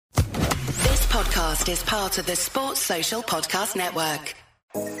podcast is part of the Sports Social Podcast Network.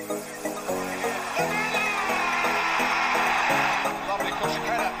 Lovely cross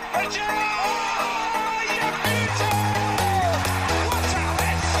header. Richard! Oh, you beauty! What a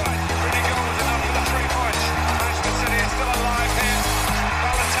headshot! Really goal was enough for the 3 points. Manchester City is still alive here.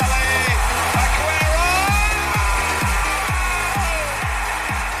 Balotelli, Aguero!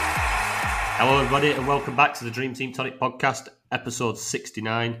 Hello everybody and welcome back to the Dream Team Tonic podcast, episode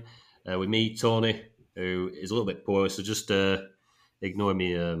 69, with me, Tony, who is a little bit poor, so just ignore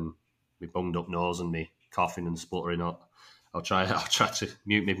me, me bunged up nose and me coughing and spluttering up. I'll try to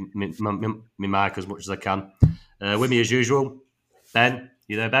mute me mic as much as I can. With me as usual, Ben.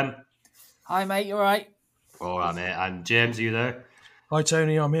 You there, Ben? Hi mate, you alright? Alright mate, and James, are you there? Hi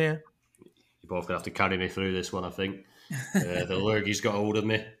Tony, I'm here. You're both going to have to carry me through this one, I think. The lurgy's got hold of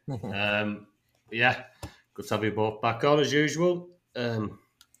me. Yeah, good to have you both back on as usual.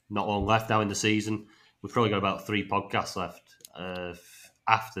 Not long left now in the season. We've probably got about 3 podcasts left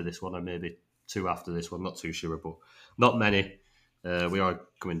after this one, or maybe 2 after this one. Not too sure, but not many. We are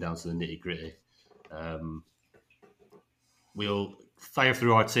coming down to the nitty gritty. We'll fire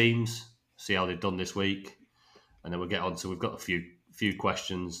through our teams, see how they've done this week, and then we'll get on to. We've got a few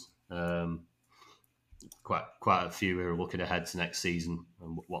questions. Quite a few who are looking ahead to next season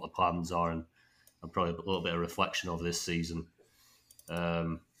and what the plans are, and probably a little bit of reflection over this season.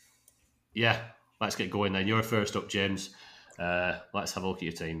 Yeah, let's get going then. You're first up, James. Let's have a look at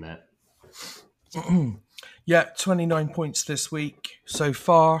your team, mate. Yeah, 29 points this week so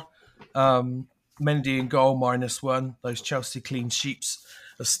far. Mendy in goal, -1. Those Chelsea clean sheets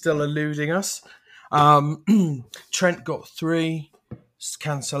are still eluding us. Trent got 3.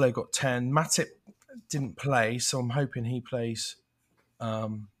 Cancelo got 10. Matip didn't play, so I'm hoping he plays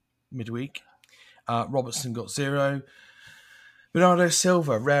midweek. Robertson got 0. Bernardo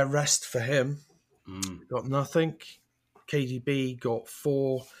Silva, rare rest for him. Got nothing. KDB got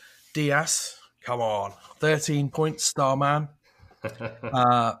 4. Diaz, come on, 13 points, star man.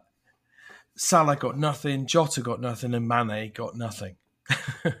 Salah got nothing. Jota got nothing, and Mane got nothing.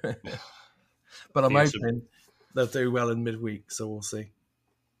 But I'm hoping they'll do well in midweek, so we'll see.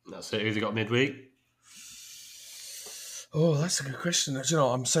 That's it. Who've you got midweek? Oh, that's a good question. You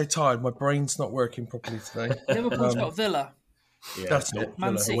know, I'm so tired. My brain's not working properly today. Liverpool's got Villa. Yeah, That's it.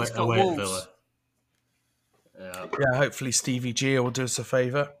 Man Villa. City's got away at Wolves. Villa. Yeah. Yeah, hopefully Stevie G will do us a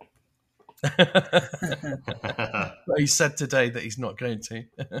favour. But he said today that he's not going to.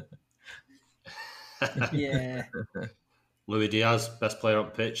 Yeah. Luis Diaz, best player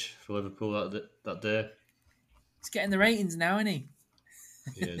on pitch for Liverpool that day. He's getting the ratings now, isn't he?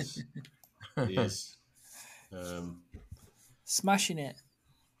 He is. He is. Smashing it.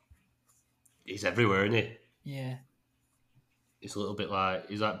 He's everywhere, isn't he? Yeah. He's a little bit like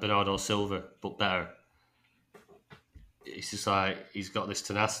Bernardo Silva, but better. It's just like he's got this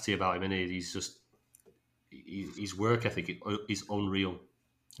tenacity about him, and he's just his work ethic is unreal,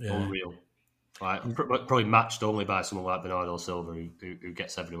 unreal. Like probably matched only by someone like Bernardo Silva, who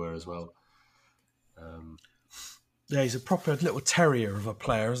gets everywhere as well. Yeah, he's a proper little terrier of a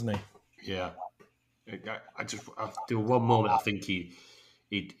player, isn't he? Yeah, I do one moment. I think he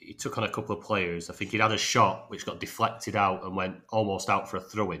took on a couple of players. I think he'd had a shot which got deflected out and went almost out for a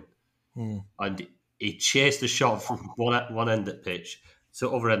throw-in. And he chased the shot from one end of pitch to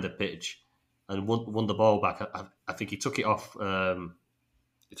the other end of pitch and won the ball back. I think he took it off.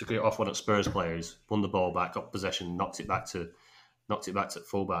 He took it off one of Spurs players, won the ball back, got possession, knocked it back to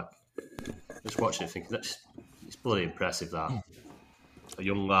fullback. Just watching it, thinking it's bloody impressive. That a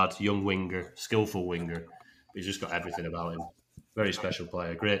young lad, young winger, skillful winger. He's just got everything about him. Very special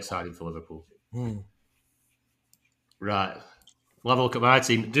player. Great signing for Liverpool. Right. We'll have a look at my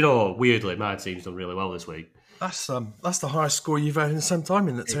team. Do you know, weirdly, my team's done really well this week. That's the highest score you've had in some time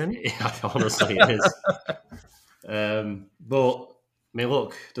in it, Tony. Yeah, honestly, it is. But my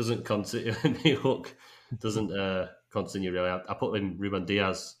luck doesn't continue. Continue really. I put in Ruben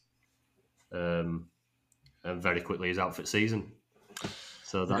Diaz, and very quickly he's out for the season.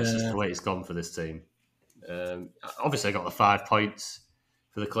 So that's just the way it's gone for this team. Obviously, I got the 5 points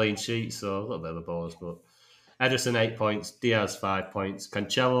for the clean sheet, so a little bit of a bonus. But Ederson 8 points, Diaz 5 points,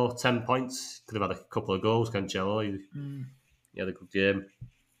 Cancelo 10 points. Could have had a couple of goals. Cancelo, he had a good game.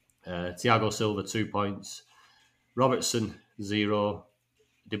 Thiago Silva 2 points, Robertson 0,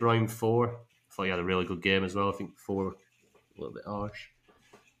 De Bruyne 4. I thought he had a really good game as well. I think 4 a little bit harsh.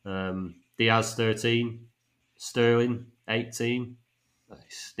 Diaz 13, Sterling 18.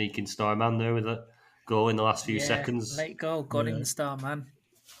 Nice sneaking star man there with a goal in the last few seconds. Late goal, got him the star man.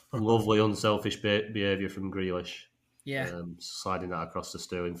 Lovely unselfish behaviour from Grealish. Yeah. Sliding that across to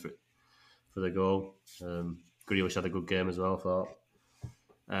Sterling for the goal. Grealish had a good game as well, I thought.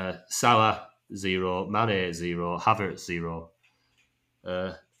 Salah, 0. Mane, 0. Havertz, 0.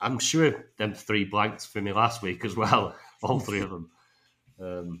 I'm sure them 3 blanked for me last week as well, all 3 of them.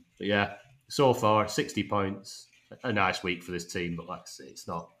 But yeah, so far, 60 points. A nice week for this team, but like I say, it's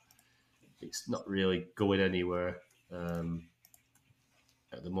not really going anywhere.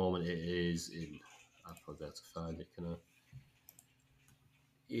 At the moment, it is in. I'll probably have to find it. Can I?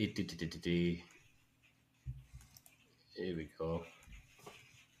 Here we go.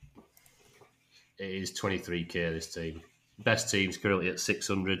 It is 23k. This team, best team's currently at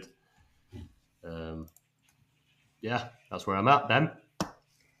 600. Yeah, that's where I'm at, Ben.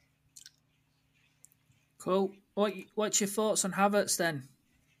 Cool. What's your thoughts on Havertz then?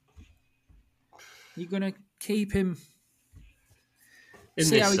 You're gonna keep him.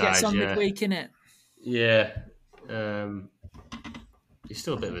 See how he gets on midweek, innit? Yeah. He's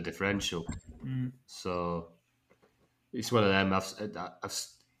still a bit of a differential. So it's one of them. I've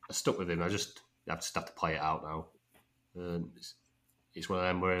stuck with him. I just have to play it out now. It's one of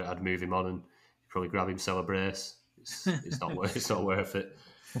them where I'd move him on and probably grab him, sell a brace. It's not worth it.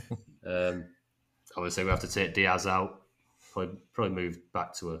 Obviously, we have to take Diaz out. Probably move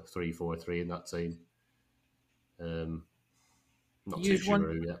back to a 3-4-3 in that team. Not too sure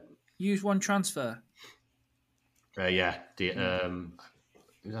who yet. Use one transfer. Yeah. Did I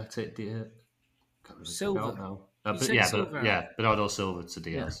take Diaz? Silva. Now. Bernardo Silva to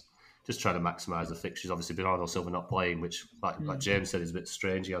Diaz. Just trying to maximise the fixtures. Obviously, Bernardo Silva not playing, which, like James said, is a bit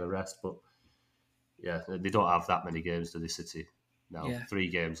strange. He had a rest, but yeah, they don't have that many games to the City now. 3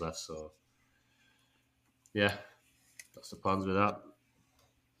 games left, so yeah, that's the plans with that.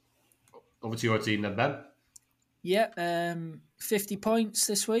 Over to your team then, Ben. Yeah, 50 points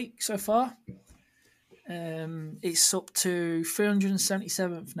this week so far. It's up to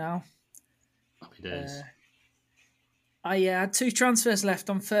 377th now. Happy days. I had 2 transfers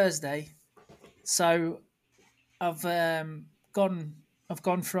left on Thursday, so I've gone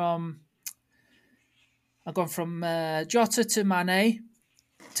from Jota to Mane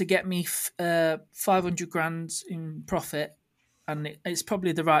to get me 500 grand in profit, and it's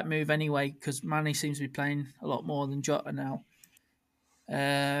probably the right move anyway because Mane seems to be playing a lot more than Jota now.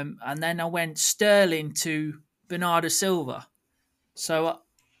 And then I went Sterling to Bernardo Silva, so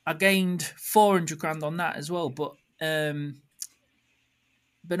I gained 400 grand on that as well. But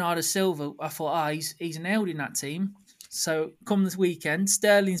Bernardo Silva, I thought, he's nailed in that team. So come this weekend,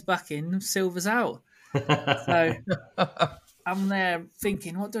 Sterling's back in, Silva's out. So I'm there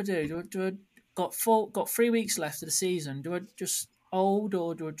thinking, what do I do? Do I got 3 weeks left of the season? Do I just hold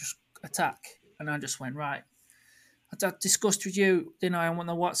or do I just attack? And I just went, right. I discussed with you, didn't I, on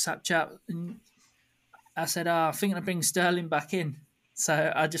the WhatsApp chat, and I said, I'm thinking of bringing Sterling back in.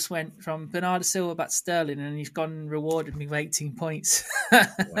 So I just went from Bernardo Silva back to Sterling, and he's gone and rewarded me with 18 points.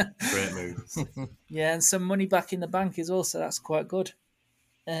 Great move. Yeah, and some money back in the bank as well, so that's quite good.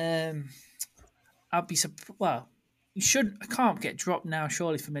 I'd be I can't get dropped now,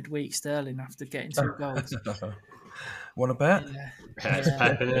 surely, for midweek, Sterling, after getting 2 goals. Want to bet? Yeah, it's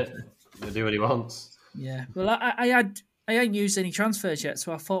Pep, innit? He'll do what he wants. Yeah. Well, I ain't used any transfers yet,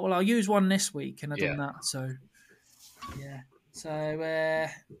 so I thought, well, I'll use one this week, and I've done that. So, yeah. So,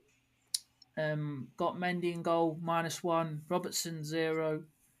 got Mendy in goal, -1. Robertson, 0.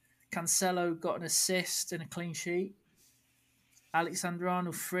 Cancelo got an assist and a clean sheet.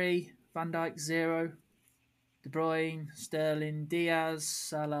 Alexander-Arnold, 3. Van Dijk, 0. De Bruyne, Sterling, Diaz,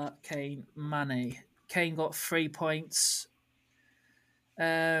 Salah, Kane, Mane. Kane got 3 points.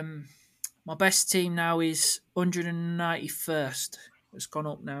 My best team now is 191st. It's gone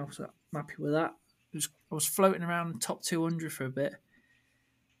up now, so I'm happy with that. I was floating around top 200 for a bit.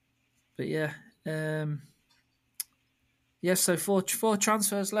 But yeah. So four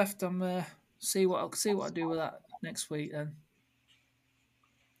transfers left. I'm see what I do with that next week then.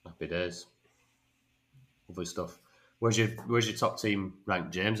 Happy days. Lovely stuff. Where's your top team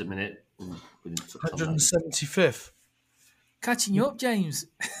ranked, James, at minute? 175th. Catching you up, James.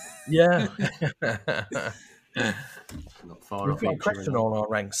 Yeah. Not far We've off. got a question on our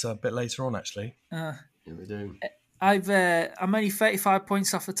ranks a bit later on, actually. Yeah, we do. I'm only 35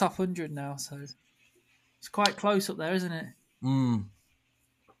 points off the top 100 now, so it's quite close up there, isn't it?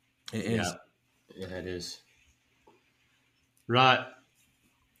 It is. Yeah, it is. Right.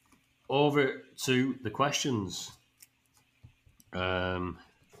 Over to the questions. First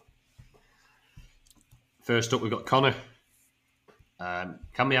up, we've got Connor.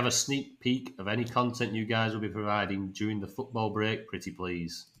 Can we have a sneak peek of any content you guys will be providing during the football break, pretty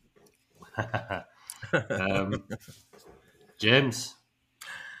please? James?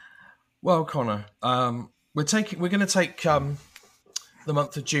 Well, Connor, we're going to take the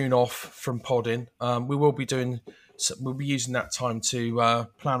month of June off from podding. We'll be using that time to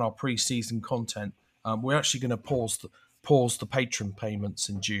plan our pre-season content. We're actually going to pause the patron payments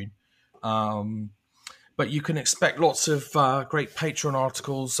in June. But you can expect lots of great Patreon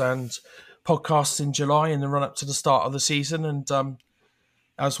articles and podcasts in July in the run up to the start of the season. And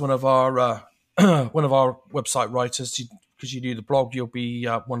as one of our website writers, because you do the blog, you'll be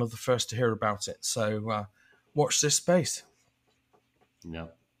one of the first to hear about it. So watch this space. Yeah,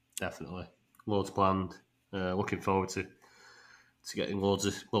 definitely. Loads planned. Looking forward to getting loads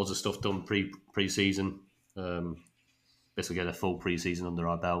of stuff done pre-season. Basically get a full pre-season under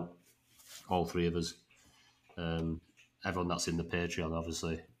our belt, all three of us. Everyone that's in the Patreon,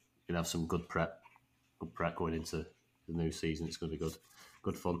 obviously, can have some good prep going into the new season. It's going to be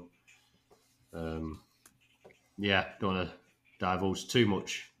good fun. Don't want to divulge too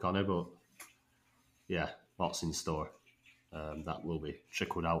much, Connor, but yeah, lots in store. That will be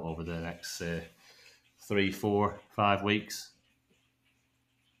trickled out over the next 3, 4, 5 weeks.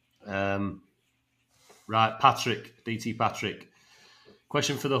 Right, DT Patrick.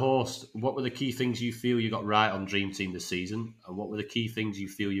 Question for the host. What were the key things you feel you got right on Dream Team this season? And what were the key things you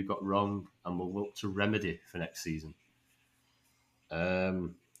feel you got wrong and will look to remedy for next season?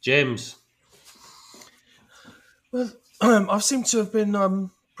 James. Well, I've seemed to have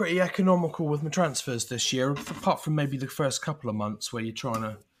been pretty economical with my transfers this year, apart from maybe the first couple of months where you're trying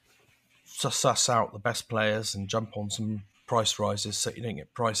to suss out the best players and jump on some price rises so you don't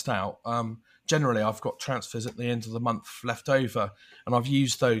get priced out. Generally, I've got transfers at the end of the month left over, and I've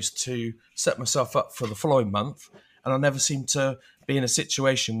used those to set myself up for the following month. And I never seem to be in a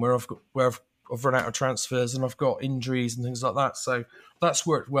situation where I've run out of transfers and I've got injuries and things like that. So that's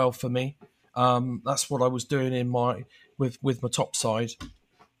worked well for me. That's what I was doing with my top side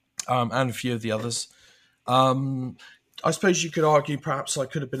and a few of the others. I suppose you could argue perhaps I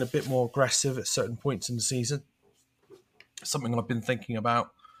could have been a bit more aggressive at certain points in the season. Something I've been thinking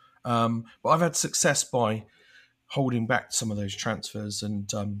about. But I've had success by holding back some of those transfers,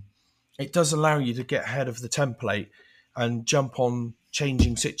 and it does allow you to get ahead of the template and jump on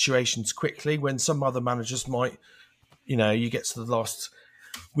changing situations quickly when some other managers might, you get to the last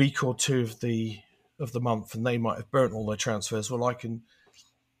week or two of the month and they might have burnt all their transfers. Well, I can,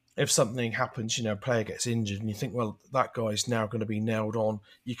 if something happens, a player gets injured and you think, well, that guy's now going to be nailed on,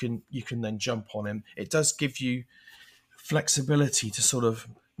 you can then jump on him. It does give you flexibility to sort of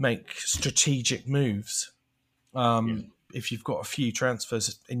make strategic moves if you've got a few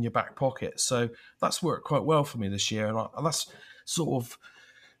transfers in your back pocket. So that's worked quite well for me this year, and that's sort of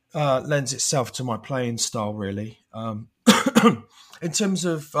lends itself to my playing style, really. In terms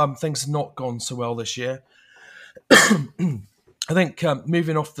of things not gone so well this year, I think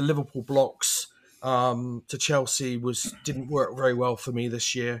moving off the Liverpool blocks to Chelsea didn't work very well for me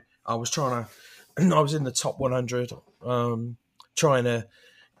this year. I was in the top 100, trying to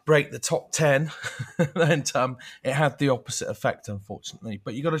break the top 10, and it had the opposite effect, unfortunately.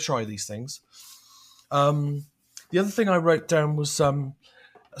 But you got to try these things. The other thing I wrote down was I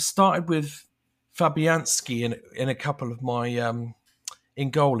started with Fabianski in a couple of my in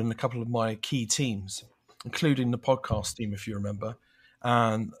goal in a couple of my key teams, including the podcast team, if you remember,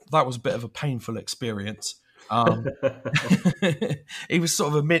 and that was a bit of a painful experience. He was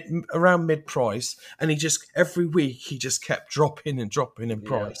sort of around mid-price, and every week he just kept dropping in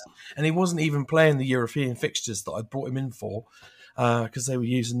price, and he wasn't even playing the European fixtures that I brought him in for because they were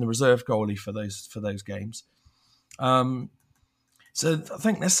using the reserve goalie for those games. So I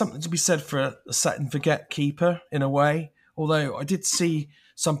think there's something to be said for a set and forget keeper in a way. Although I did see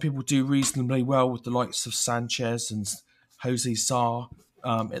some people do reasonably well with the likes of Sanchez and Jose Sarr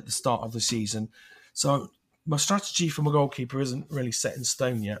at the start of the season. So my strategy for my goalkeeper isn't really set in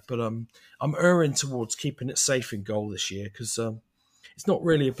stone yet, but I'm erring towards keeping it safe in goal this year because it's not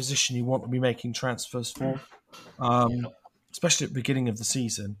really a position you want to be making transfers for, especially at the beginning of the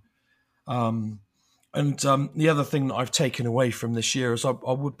season. And the other thing that I've taken away from this year is I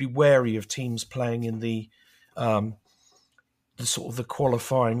would be wary of teams playing in the sort of the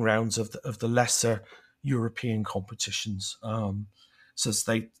qualifying rounds of the lesser European competitions. So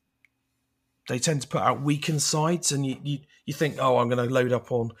they tend to put out weakened sides, and you think, oh, I'm going to load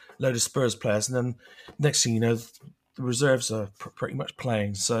up on a load of Spurs players, and then next thing you know, the reserves are pretty much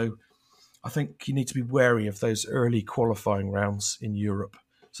playing. So I think you need to be wary of those early qualifying rounds in Europe.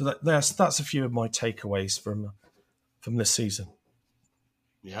 So that's a few of my takeaways from this season.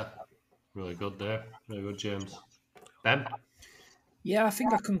 Yeah, really good there. Really good, James. Ben? Yeah, I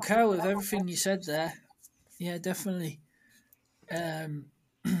think I concur with everything you said there. Yeah, definitely.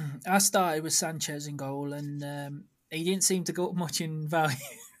 I started with Sanchez in goal, and he didn't seem to go up much in value.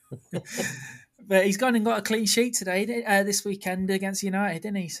 But he's gone and got a clean sheet today, this weekend against United,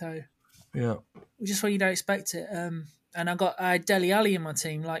 didn't he? So Yeah. just when you don't expect it. And I had Dele Alli in my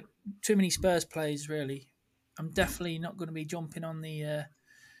team. Like, too many Spurs players, really. I'm definitely not going to be jumping on the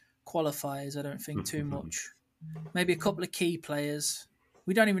qualifiers, I don't think, too much. Maybe a couple of key players.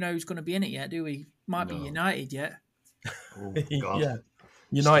 We don't even know who's going to be in it yet, do we? Might be United yet. Oh, God. Yeah.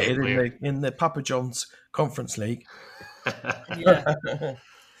 United Stay in the Papa John's Conference League. Yeah.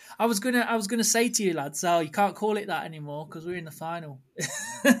 I was gonna say to you, lads, you can't call it that anymore because we're in the final.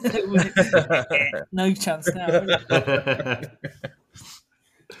 No chance now.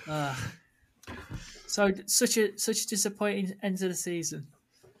 So such a disappointing end to the season.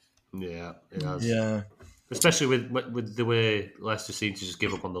 Yeah, it has. Yeah. Especially with the way Leicester seem to just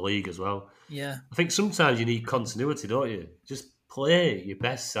give up on the league as well. Yeah. I think sometimes you need continuity, don't you? Just play your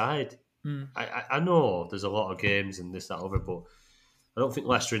best side. I know there's a lot of games and this, that, other, but I don't think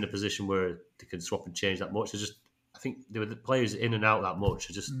Leicester are in a position where they can swap and change that much. I think they were the players in and out that much.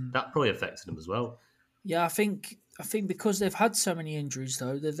 That probably affected them as well. Yeah, I think because they've had so many injuries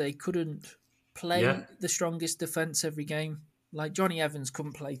though that they couldn't play the strongest defence every game. Like Johnny Evans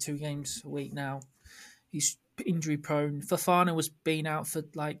couldn't play 2 games a week now. He's injury prone. Fofana was been out for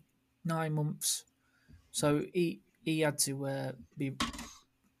like 9 months, so he had to be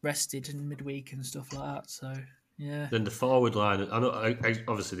rested in midweek and stuff like that. So yeah. Then the forward line, I know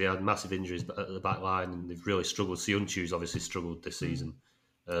obviously they had massive injuries at the back line and they've really struggled. Sionchu's obviously struggled this season.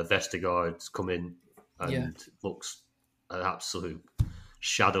 Vestergaard's come in and looks an absolute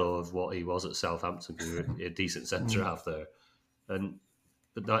shadow of what he was at Southampton. He was a decent centre half there.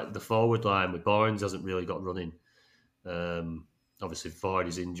 But the forward line with Barnes hasn't really got running. Obviously,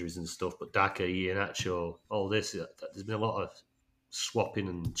 Vardy's injuries and stuff, but Daka, Iheanacho, all this, there's been a lot of swapping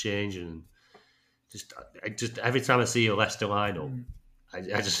and changing. And just every time I see a Leicester lineup, I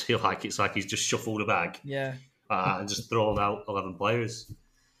just feel like it's like he's just shuffled a bag and just thrown out 11 players.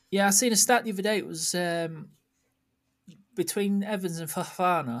 Yeah, I seen a stat the other day. It was between Evans and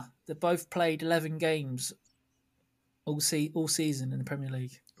Fofana, they both played 11 games all season in the Premier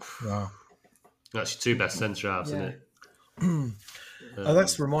League. Wow. That's your 2 best centre-halves, isn't it?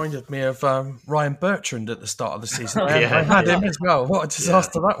 That's reminded me of Ryan Bertrand at the start of the season. I had him as well. What a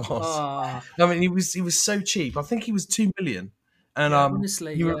disaster that was! Oh. I mean, he was so cheap. I think he was $2 million. And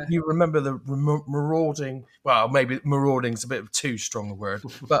honestly, you remember the marauding? Well, maybe marauding's a bit of too strong a word,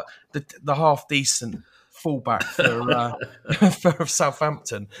 but the half decent fullback for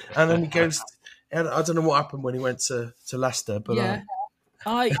Southampton, and then he goes. I don't know what happened when he went to Leicester, but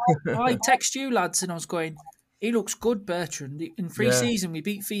I text you lads and I was going, he looks good, Bertrand. In pre-season, we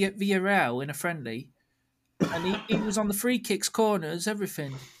beat Villarreal in a friendly, and he was on the free kicks, corners,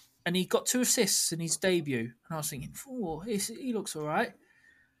 everything, and he got 2 assists in his debut. And I was thinking, he looks all right,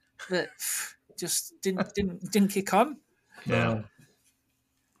 but just didn't kick on. Yeah,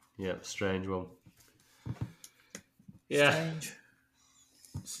 strange one. Yeah. Strange.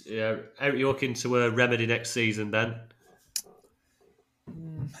 Yeah, are you looking to remedy next season then?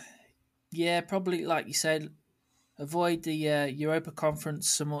 Yeah, probably like you said, avoid the Europa Conference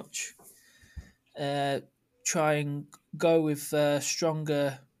so much. Try and go with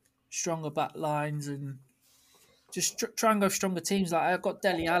stronger back lines and just try and go stronger teams. Like I've got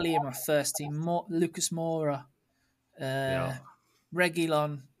Dele Alli in my first team, Lucas Moura,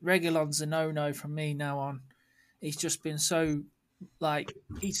 Reguilon. Reguilon's a no from me now on. He's just been so.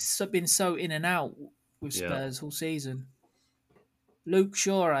 He's been so in and out with Spurs all season. Luke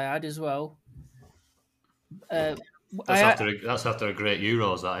Shaw I had as well. That's after a great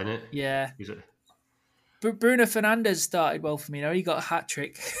Euros, that, isn't it? Yeah. Bruno Fernandes started well for me. He got a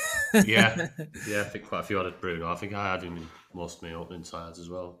hat-trick. Yeah, I think quite a few had Bruno. I think I had him in most of my opening sides as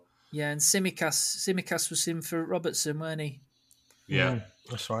well. Yeah, and Tsimikas was in for Robertson, weren't he? Yeah.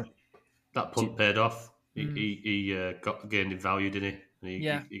 That's right. That punt paid off. He got gained in value, didn't he?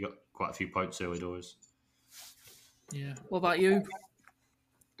 He got quite a few points early doors. Yeah. What about you?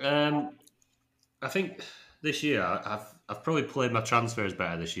 I think this year I've probably played my transfers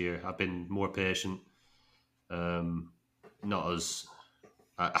better this year. I've been more patient. Not as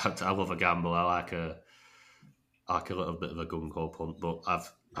I love a gamble. I like a little bit of a gung ho punt, but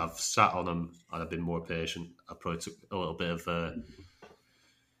I've sat on them and I've been more patient. I probably took a little bit of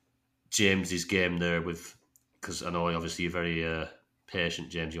James's game there because I know obviously you're very patient,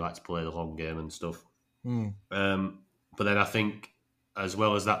 James. You like to play the long game and stuff. But then I think as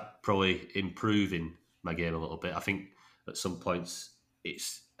well as that probably improving my game a little bit, I think at some points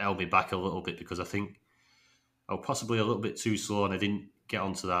it's held me back a little bit because I think I was possibly a little bit too slow and I didn't get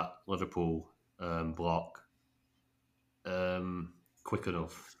onto that Liverpool block quick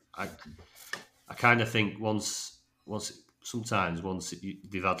enough. I kind of think once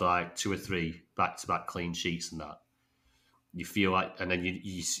they've had like 2 or 3 back-to-back clean sheets and that, you feel like, and then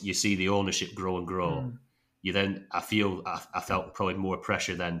you see the ownership grow and grow. I felt probably more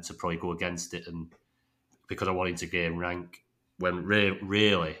pressure then to probably go against it, and because I wanted to gain rank, when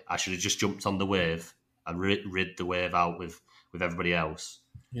really I should have just jumped on the wave and rid the wave out with everybody else,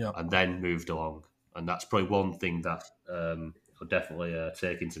 and then moved along. And that's probably one thing that I'll definitely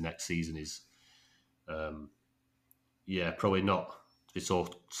take into next season is, probably not be so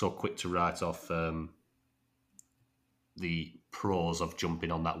quick to write off the pros of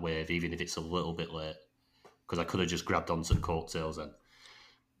jumping on that wave, even if it's a little bit late, because I could have just grabbed onto the coattails then.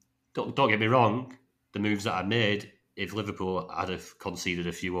 Don't get me wrong, the moves that I made, if Liverpool had have conceded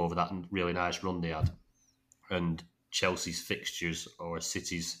a few over that really nice run they had, and Chelsea's fixtures or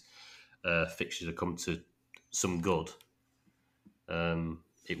City's fixtures have come to some good,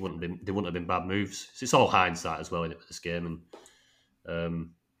 they wouldn't have been bad moves. So it's all hindsight as well in it with this game, and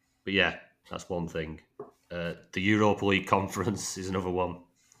but yeah, that's one thing. The Europa League conference is another one.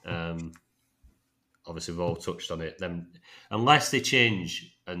 Obviously, we've all touched on it. Then, unless they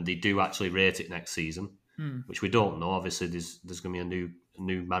change and they do actually rate it next season, which we don't know. Obviously, there's going to be a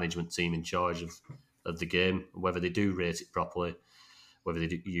new management team in charge of the game. Whether they do rate it properly, whether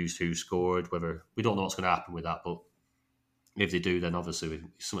they use who scored, whether we don't know what's going to happen with that. But if they do, then obviously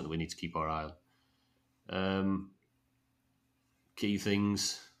it's something that we need to keep our eye on. Key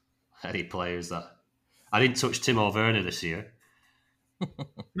things, any players that I didn't touch Timo Werner this year.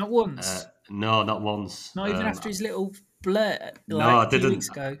 Not once. No, not once. Not even after his little blurt. I didn't. 2 weeks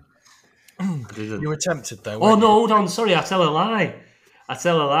ago. I didn't. You were tempted though. Oh no, hold on. Sorry, I tell a lie.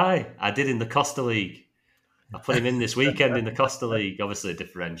 I did in the Costa League. I put him in this weekend in the Costa League. Obviously, a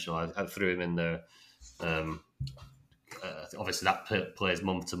differential. I threw him in there. Obviously, that plays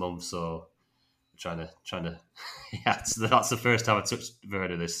month to month. So, trying to. Yeah, that's the first time I touched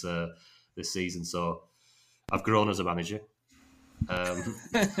Werner this season. So, I've grown as a manager. But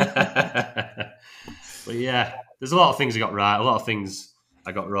yeah, there's a lot of things I got right, a lot of things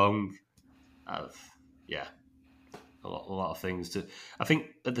I got wrong. A lot of things. I think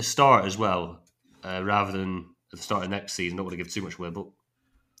at the start as well, rather than at the start of next season, I don't want to give too much away, but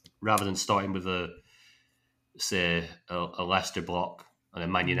rather than starting with a Leicester block and a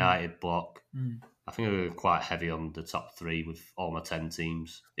Man United block, I think we're quite heavy on the top 3 with all my 10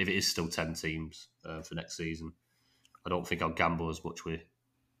 teams. If it is still 10 teams for next season, I don't think I'll gamble as much with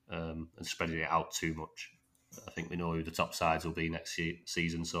and spreading it out too much. I think we know who the top sides will be next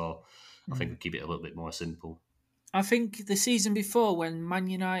season, so I think we'll keep it a little bit more simple. I think the season before, when Man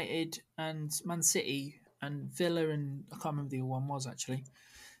United and Man City and Villa and I can't remember the other one was actually.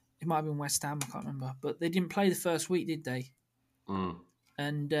 It might have been West Ham, I can't remember. But they didn't play the first week, did they?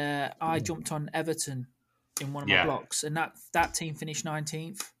 And I jumped on Everton in one of my blocks, and that team finished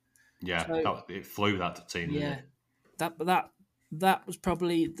 19th. Yeah, so, it flew that team. Yeah, that was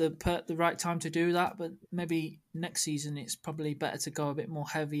probably the right time to do that. But maybe next season it's probably better to go a bit more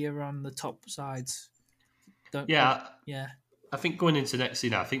heavier on the top sides. I think going into next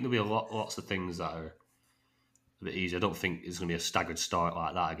season, I think there'll be lots of things that are a bit easier. I don't think it's going to be a staggered start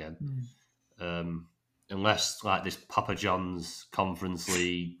like that again. Unless like this Papa John's Conference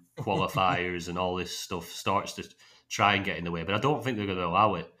League qualifiers and all this stuff starts to try and get in the way. But I don't think they're going to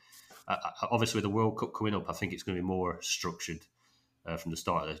allow it. Obviously, with the World Cup coming up, I think it's going to be more structured from the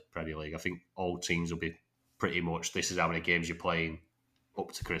start of the Premier League. I think all teams will be pretty much, this is how many games you're playing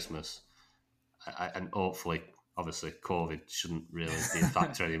up to Christmas. And hopefully, obviously, COVID shouldn't really be a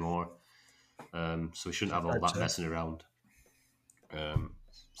factor anymore. So we shouldn't have all that messing around.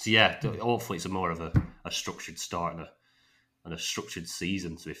 Hopefully it's more of a structured start and a structured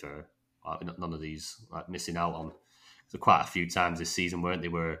season, to be fair. Like, none of these like missing out on. So quite a few times this season, weren't they,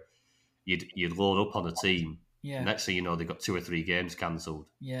 where you'd load up on a team. Yeah. Next thing you know, they got 2 or 3 games cancelled.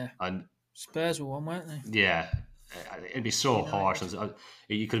 Yeah. And Spurs were one, weren't they? Yeah. It'd be so harsh.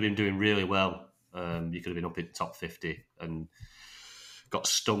 You could have been doing really well. You could have been up in top 50 and got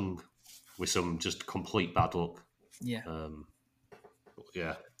stung with some just complete bad luck. Yeah.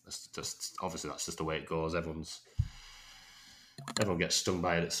 That's just the way it goes. Everyone gets stung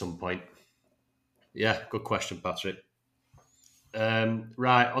by it at some point. Yeah, good question, Patrick.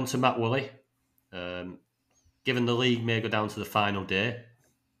 Right, on to Matt Woolley. Given the league may go down to the final day,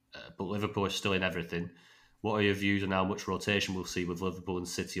 but Liverpool is still in everything, what are your views on how much rotation we'll see with Liverpool and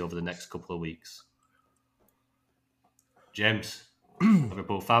City over the next couple of weeks? James?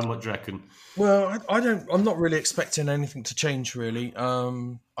 Liverpool fan. What do you reckon? Well, I don't. I'm not really expecting anything to change. Really,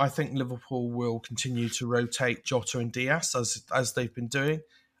 I think Liverpool will continue to rotate Jota and Diaz as they've been doing.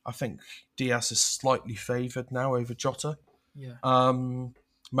 I think Diaz is slightly favoured now over Jota. Yeah.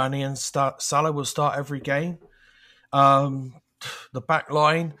 Mane and Salah will start every game. The back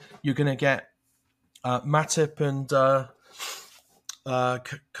line, you're going to get Matip and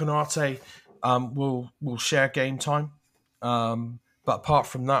Konate will share game time. But apart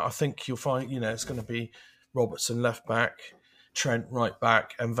from that, I think you'll find, it's going to be Robertson left back, Trent right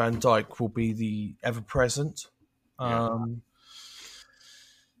back, and Van Dijk will be the ever present. For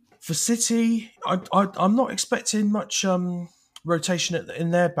City, I'm not expecting much rotation in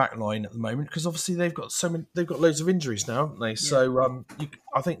their back line at the moment because obviously they've got loads of injuries now, haven't they? Yeah. So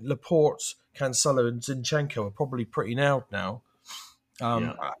I think Laporte, Cancelo, and Zinchenko are probably pretty nailed now.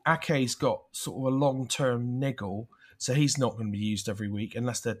 Ake's got sort of a long-term niggle, so he's not going to be used every week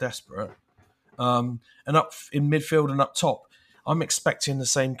unless they're desperate. And up in midfield and up top, I'm expecting the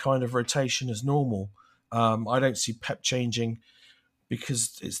same kind of rotation as normal. I don't see Pep changing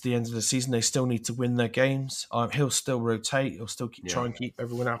because it's the end of the season. They still need to win their games. He'll still rotate. He'll still try and keep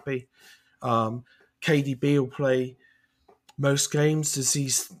everyone happy. KDB will play most games as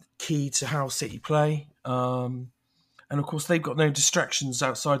he's key to how City play. And of course, they've got no distractions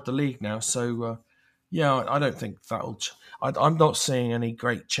outside the league now. So, I don't think that'll... I'm not seeing any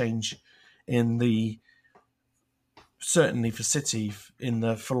great change in certainly for City, in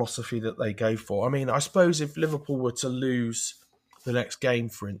the philosophy that they go for. I mean, I suppose if Liverpool were to lose the next game,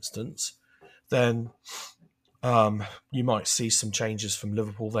 for instance, then you might see some changes from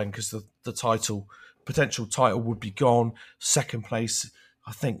Liverpool then because the potential title would be gone. Second place,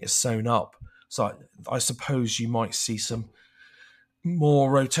 I think, is sewn up. So I suppose you might see some more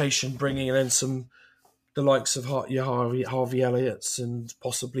rotation, bringing in the likes of your Harvey Elliott's and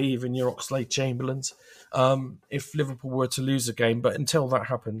possibly even your Oxlade-Chamberlains if Liverpool were to lose a game. But until that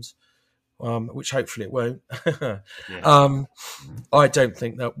happens, which hopefully it won't, I don't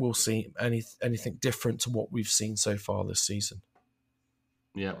think that we'll see anything different to what we've seen so far this season.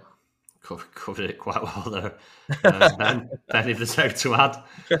 Yeah, covered it quite well there. Ben, if there's anything to add.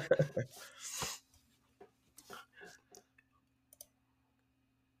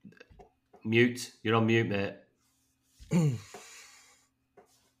 Mute. You're on mute, mate.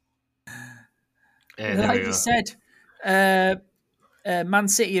 Like you said, Man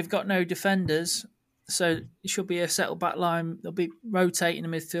City have got no defenders, so it should be a settled back line. They'll be rotating the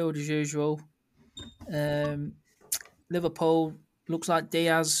midfield as usual. Liverpool looks like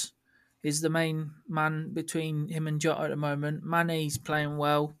Diaz is the main man between him and Jota at the moment. Mane's playing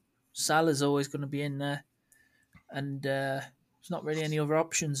well. Salah's always going to be in there. And there's not really any other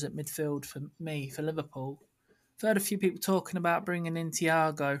options at midfield for Liverpool. I've heard a few people talking about bringing in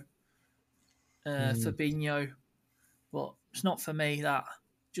Thiago, Fabinho, but it's not for me, that,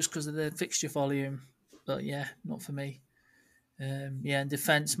 just because of the fixture volume. But yeah, not for me. And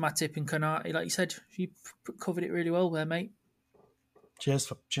defence, Matip and Konate, like you said, you covered it really well there, mate.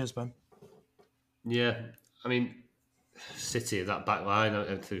 Cheers, Ben. Yeah, I mean, City, that back line, they're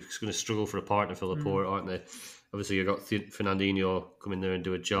going to struggle for a partner for Laporte, aren't they? Obviously, you've got Fernandinho come in there and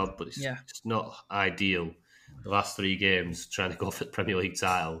do a job, but it's not ideal. The last 3 games, trying to go for the Premier League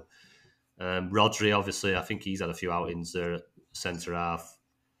title. Rodri, obviously, I think he's had a few outings there at centre half.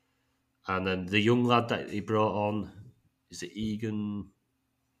 And then the young lad that he brought on, is it Egan?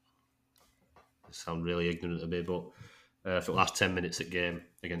 I sound really ignorant to me, but for the last 10 minutes of game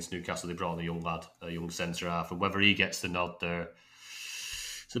against Newcastle, they brought on a young lad, a young centre half. And whether he gets the nod there,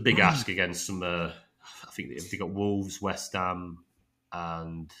 it's a big ask against some... I think they got Wolves, West Ham, and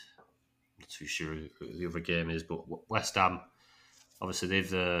I'm not too sure who the other game is, but West Ham, obviously they've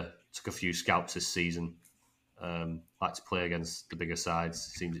took a few scalps this season. Like to play against the bigger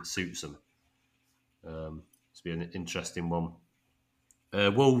sides. Seems it suits them. It's be an interesting one.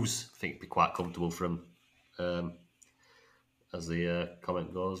 Wolves, I think, it'd be quite comfortable for them. As the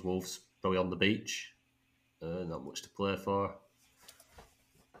comment goes, Wolves probably on the beach. Not much to play for.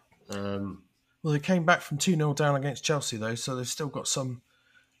 Well, they came back from 2-0 down against Chelsea, though, so they've still got something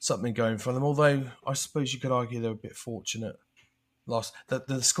going for them. Although, I suppose you could argue they were a bit fortunate.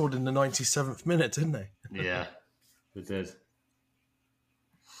 They scored in the 97th minute, didn't they? Yeah, they did.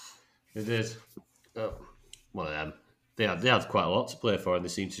 They did. Well, they had quite a lot to play for, and they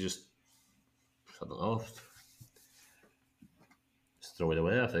seemed to just, I don't know, just throw it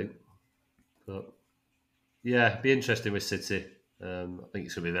away, I think. But, yeah, it'd be interesting with City. I think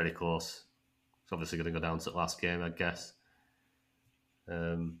it's going to be very close. It's obviously going to go down to the last game, I guess.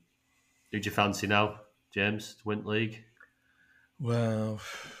 Who do you fancy now, James, to win the league? Well,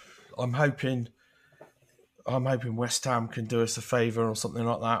 I'm hoping West Ham can do us a favour or something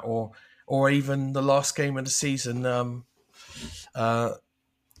like that, or even the last game of the season.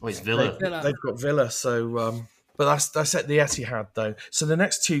 It's Villa. They've got Villa, so but that's at the Etihad though. So the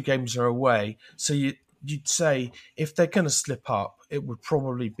next two games are away. So you'd say if they're going to slip up, it would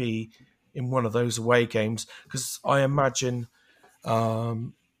probably be in one of those away games because I imagine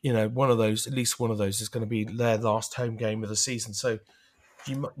one of those, at least one of those, is going to be their last home game of the season. So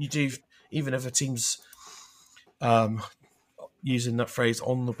you do, even if a team's using that phrase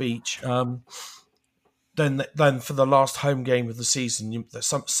on the beach. Then for the last home game of the season,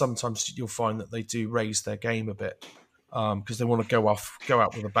 sometimes you'll find that they do raise their game a bit because they want to go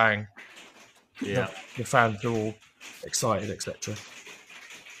out with a bang. Yeah, the fans are all excited, etc.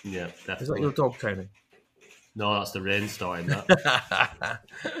 Yeah, definitely. Is that your dog, Tony? No, that's the rain starting. That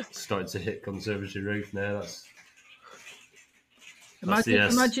starting to hit conservatory roof now.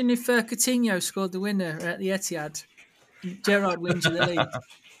 Imagine if Coutinho scored the winner at the Etihad. Gerrard wins the league.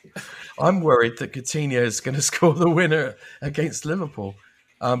 I'm worried that Coutinho is going to score the winner against Liverpool,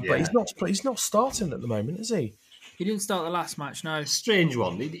 but he's not starting at the moment, is he? He didn't start the last match, no. Strange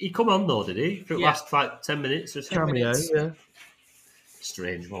one. He come on though, did he? For the last 10 minutes or so. Cameo, yeah.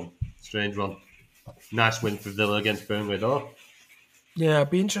 Strange one. Nice win for Villa against Burnley though. Yeah,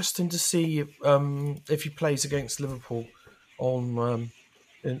 it'd be interesting to see if he plays against Liverpool on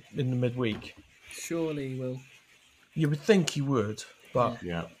in the midweek. Surely he will. You would think he would, but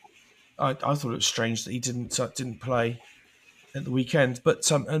yeah. I thought it was strange that he didn't play at the weekend. But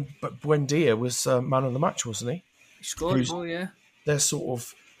Buendia was man of the match, wasn't he? He scored a goal, yeah. They're sort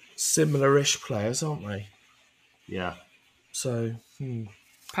of similar-ish players, aren't they? Yeah. So, he's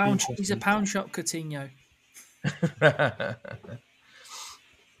a pound shop Coutinho.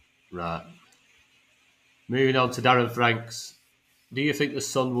 Right. Moving on to Darren Franks. Do you think the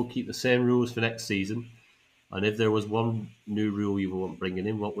Sun will keep the same rules for next season? And if there was one new rule you want bringing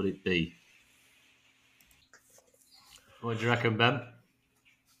in, what would it be? What do you reckon, Ben?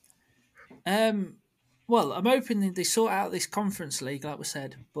 Well, I'm hoping that they sort out this Conference League, like we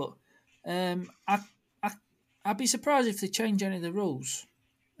said, but I'd be surprised if they change any of the rules.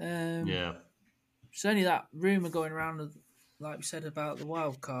 Yeah. There's only that rumour going around, like we said, about the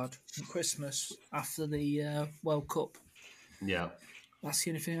wild card and Christmas after the World Cup. Yeah. That's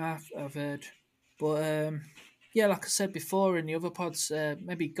the only thing I've heard. But, yeah, like I said before in the other pods,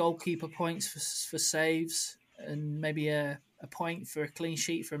 maybe goalkeeper points for saves and maybe a point for a clean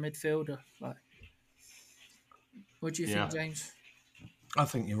sheet for a midfielder. What do you think, James? I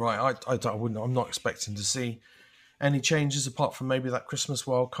think you're right. I'm not expecting to see any changes apart from maybe that Christmas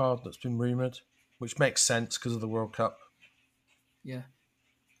wild card that's been rumoured, which makes sense because of the World Cup. Yeah.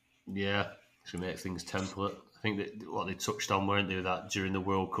 Yeah, should make things template. I think that what they touched on, weren't they, that during the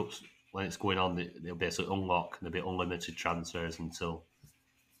World Cups, when it's going on, they'll basically unlock and there'll be unlimited transfers until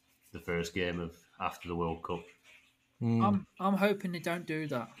the first game of after the World Cup. I'm hoping they don't do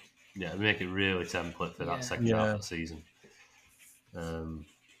that. Yeah, make it really template for that second half of the season.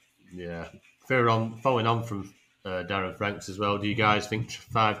 Following on from Darren Franks as well, do you guys think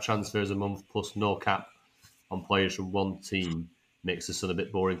 5 transfers a month plus no cap on players from one team makes the Sun a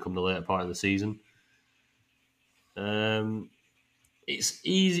bit boring come the later part of the season? It's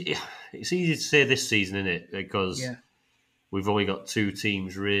easy to say this season, isn't it? Because we've only got 2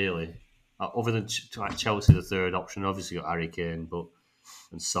 teams really. Other than Chelsea, the third option, obviously got Harry Kane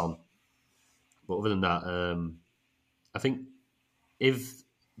and Son. But other than that, I think if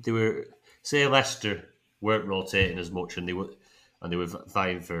they were, say, Leicester weren't rotating as much and they were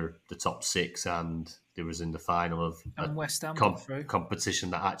vying for the top 6 and they was in the final of and West Ham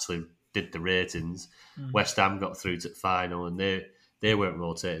competition that actually did the ratings. West Ham got through to the final and they weren't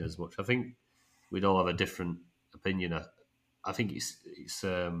rotating as much. I think we'd all have a different opinion. I think it's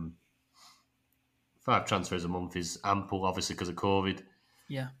 5 transfers a month is ample, obviously because of COVID.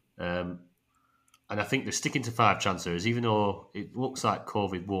 Yeah. And I think they're sticking to 5 transfers, even though it looks like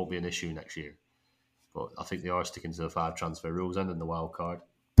COVID won't be an issue next year. But I think they are sticking to the 5 transfer rules and then the wild card.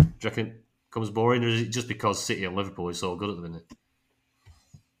 Do you reckon it becomes boring, or is it just because City and Liverpool is so good at the minute?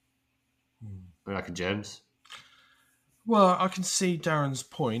 I reckon, James. Well, I can see Darren's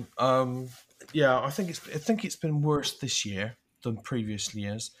point. I think it's been worse this year than previous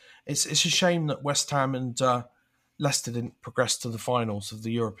years. It's a shame that West Ham and Leicester didn't progress to the finals of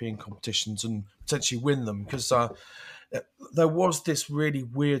the European competitions and potentially win them because there was this really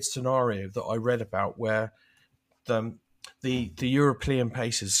weird scenario that I read about where the European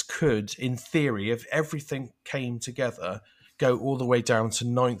paces could, in theory, if everything came together, go all the way down to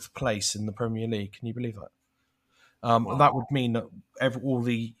 9th place in the Premier League. Can you believe that? That would mean that all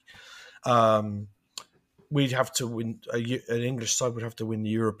the we'd have to win. An English side would have to win the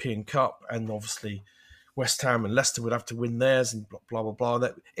European Cup, and obviously West Ham and Leicester would have to win theirs, and blah blah blah.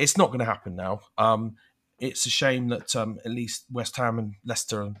 That it's not going to happen now. It's a shame that at least West Ham and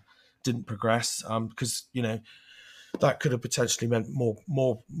Leicester didn't progress, because that could have potentially meant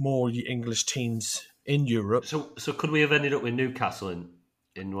more English teams in Europe. So could we have ended up with Newcastle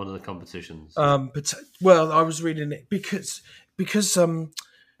in one of the competitions? But I was reading it because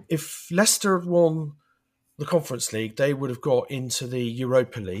if Leicester had won the Conference League, they would have got into the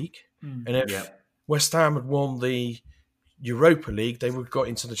Europa League, and if West Ham had won the Europa League, they would have got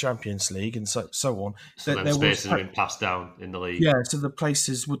into the Champions League, and so on. So then spaces have been passed down in the league. Yeah, so the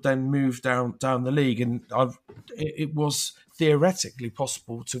places would then move down the league, and it was theoretically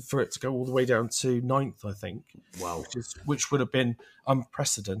possible for it to go all the way down to 9th, I think. Wow, which would have been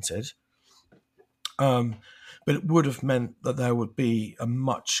unprecedented. But it would have meant that there would be a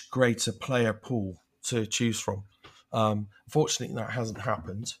much greater player pool to choose from. Fortunately, that hasn't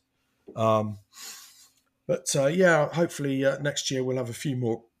happened. But hopefully next year we'll have a few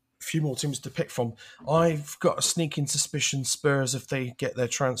more teams to pick from. I've got a sneaking suspicion Spurs, if they get their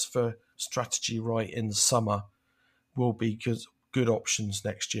transfer strategy right in the summer, will be good options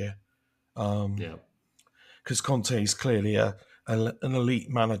next year. Because Conte is clearly an elite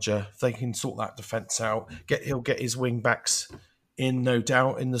manager. If they can sort that defence out, he'll get his wing backs in, no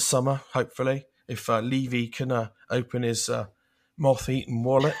doubt, in the summer, hopefully. If Levy can open his moth-eaten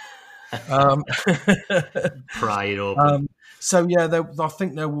wallet. Pry it open. I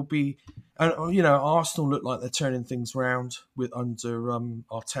think there will be, Arsenal look like they're turning things around under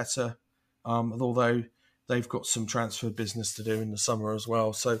Arteta, although they've got some transfer business to do in the summer as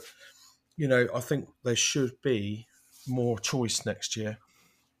well. So, I think there should be more choice next year.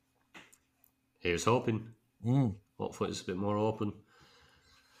 Here's hoping. Hopefully it's a bit more open.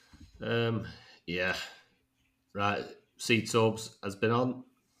 Right. C-Tobes has been on.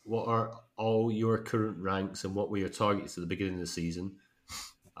 What are all your current ranks, and what were your targets at the beginning of the season?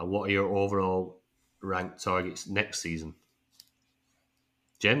 And what are your overall ranked targets next season?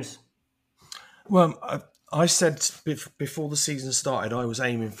 James? Well, I said before the season started, I was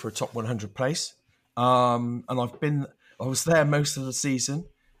aiming for a top 100 place. And I was there most of the season.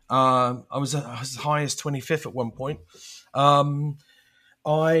 I was as high as 25th at one point.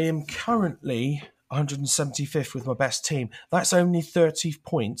 I am currently 175th with my best team. That's only 30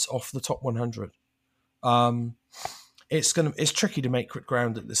 points off the top 100. It's tricky to make quick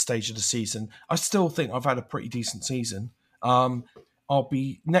ground at this stage of the season. I still think I've had a pretty decent season. I'll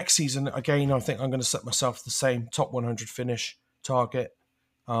be next season again. I think I'm going to set myself the same top 100 finish target.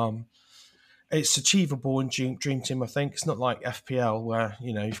 It's achievable in Dream Team. I think it's not like FPL where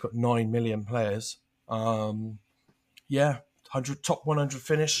you've got 9 million players. 100 top 100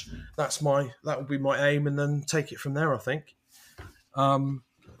 finish. That would be my aim, and then take it from there. I think. I've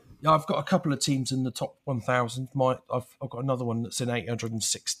got a couple of teams in the top 1,000. I've got another one that's in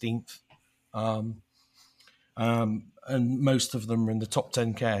 816th, and most of them are in the top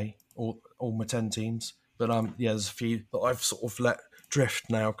 10k, all my 10 teams. But there's a few that I've sort of let drift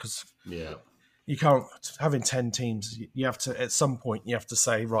now because you can't, having 10 teams, you have to, at some point, you have to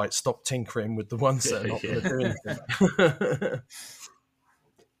say, right, stop tinkering with the ones that are not going to do anything.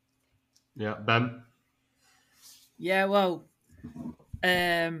 Yeah, Ben? Yeah, well,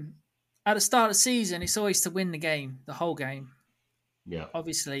 at the start of the season, it's always to win the game, the whole game. Yeah.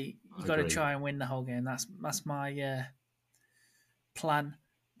 Obviously, you've got to try and win the whole game. That's my plan.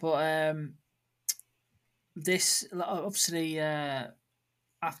 But this, obviously,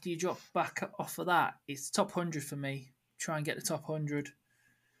 after you drop back off of that, it's top 100 for me. Try and get the top 100.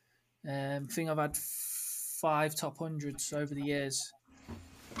 I think I've had 5 top 100s over the years.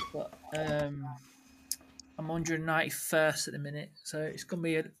 But I'm 191st at the minute. So it's going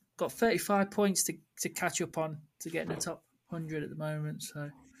to be got 35 points to catch up on to get in the top 100 at the moment.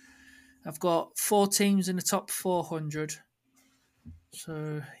 So I've got 4 teams in the top 400.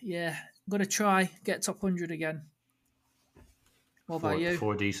 So, yeah, I'm going to try get top 100 again. What about you?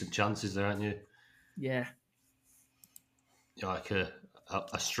 4 decent chances there, aren't you? Yeah. You're like a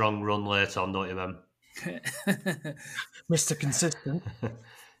strong run later on, don't you, man? Mr. Consistent.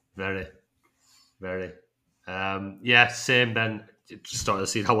 Very, very. Same, Ben. Just started to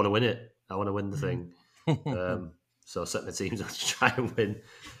see I want to win it. I want to win the thing. So I set my teams up to try and win.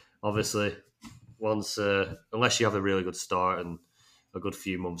 Obviously, once unless you have a really good start and a good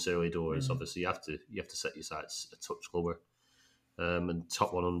few months early doors, obviously you have to set your sights a touch lower. And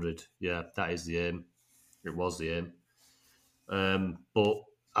top 100, that is the aim. It was the aim. But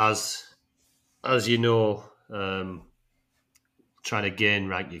as you know, trying to gain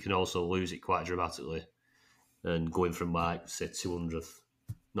rank, you can also lose it quite dramatically. And going from like say 200th,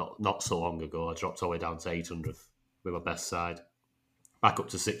 not so long ago, I dropped all the way down to 800th with my best side. Back up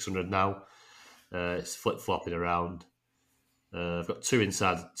to 600 now. It's flip-flopping around. I've got 2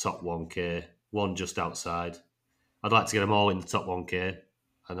 inside the top 1K, 1 just outside. I'd like to get them all in the top 1K,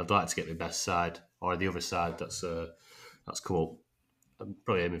 and I'd like to get my best side, or the other side that's come up. I'm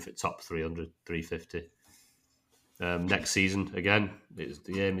probably aiming for top 300, 350. Next season, again,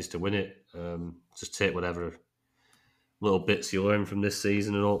 the aim is to win it. Just take whatever little bits you learn from this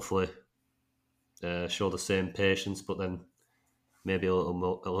season and hopefully show the same patience, but then maybe a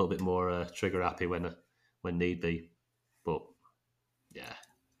little bit more trigger happy when need be. But yeah,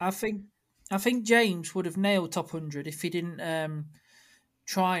 I think James would have nailed top 100 if he didn't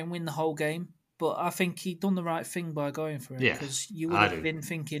try and win the whole game. But I think he'd done the right thing by going for it, because you would have been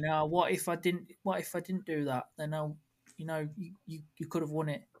thinking, "Oh, what if I didn't do that? Then you could have won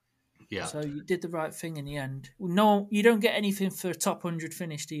it." yeah. So you did the right thing in the end. No, you don't get anything for a top 100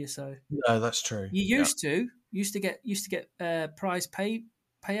 finish, do you? So No, that's true. you used to get prize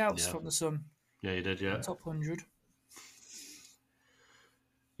payouts from the Sun. Yeah, you did. Yeah, top 100.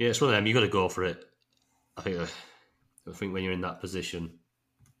 Yeah, it's one of them. You got to go for it. I think when you're in that position,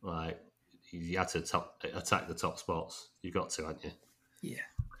 like you had to attack the top spots. You've got to, haven't you?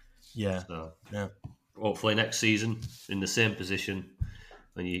 Yeah. So, Yeah. hopefully next season in the same position,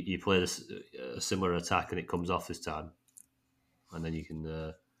 and you play a similar attack and it comes off this time, and then you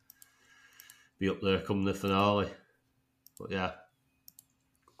can be up there come the finale. But yeah,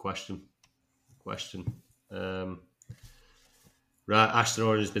 question. Right, Ashton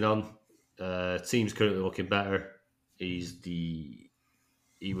Orange has been on. Team's currently looking better. He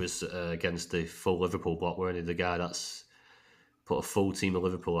was against the full Liverpool block, weren't he? The guy that's put a full team of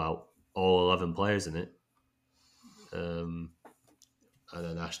Liverpool out, all 11 players in it. And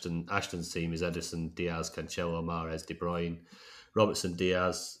then Ashton's team is Edison, Diaz, Cancelo, Mahrez, De Bruyne, Robertson,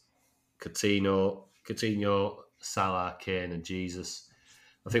 Diaz, Coutinho, Salah, Kane, and Jesus.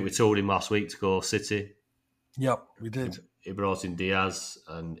 I think we told him last week to go City. Yep, we did. He brought in Diaz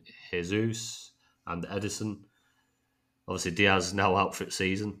and Jesus and Edison. Obviously, Diaz is now out for the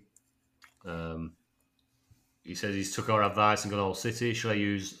season. He says he's took our advice and gone all City. Should I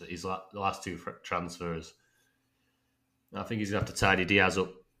use the last 2 transfers? I think he's going to have to tidy Diaz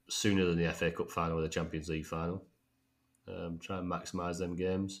up sooner than the FA Cup final or the Champions League final. Try and maximise them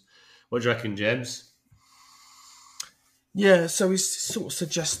games. What do you reckon, James? Yeah, so he's sort of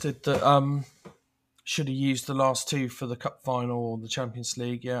suggested that should he use the last 2 for the Cup final or the Champions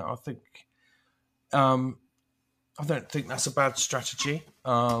League? Yeah, I think I don't think that's a bad strategy.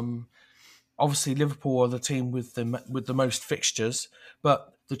 Obviously, Liverpool are the team with the most fixtures,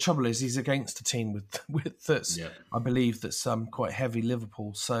 but the trouble is he's against a team with that's I believe that's quite heavy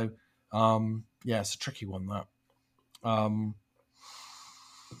Liverpool. So it's a tricky one that.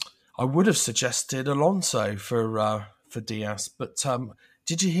 I would have suggested Alonso for Diaz, but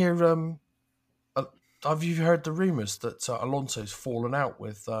did you hear? Have you heard the rumours that Alonso's fallen out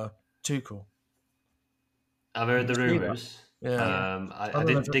with Tuchel? I've heard the rumours. Yeah, I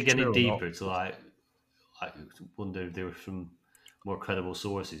didn't dig any deeper to like wonder if they were from more credible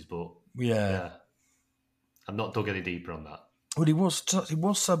sources, but yeah, I've not dug any deeper on that. Well, he was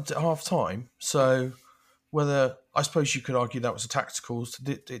subbed at half time, so whether I suppose you could argue that was a tactical.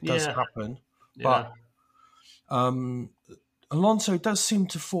 It does happen, but Alonso does seem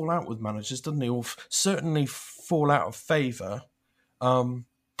to fall out with managers, doesn't he? Or certainly fall out of favour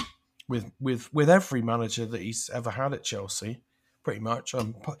with every manager that he's ever had at Chelsea, pretty much.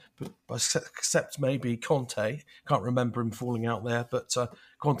 Except maybe Conte. Can't remember him falling out there, but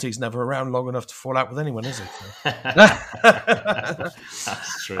Conte's never around long enough to fall out with anyone, is he? That's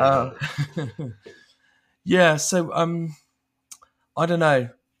true. Yeah, so I don't know.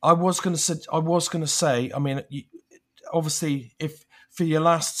 I was going to say. I mean, obviously, if for your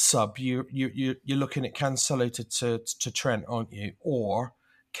last sub, you're looking at Cancelo to Trent, aren't you, or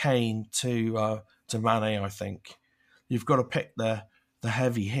Kane to Mane? I think you've got to pick the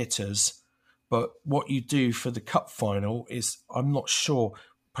heavy hitters. But what you do for the cup final is, I'm not sure.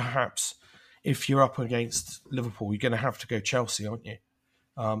 Perhaps if you're up against Liverpool, you're going to have to go Chelsea, aren't you?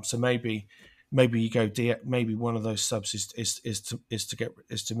 So maybe you go maybe one of those subs is to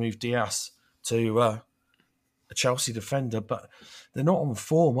move Diaz to a Chelsea defender, but they're not on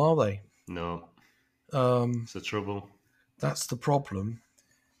form, are they? No. It's the trouble. That's the problem.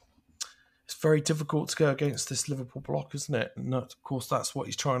 It's very difficult to go against this Liverpool block, isn't it? And of course, that's what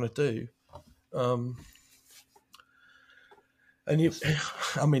he's trying to do. And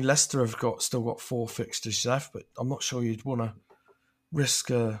I mean, Leicester have still got 4 fixtures left, but I'm not sure you'd want to risk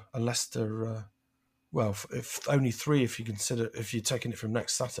a Leicester. Well, if only 3, if you're taking it from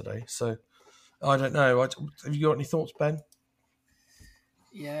next Saturday. So I don't know. Have you got any thoughts, Ben?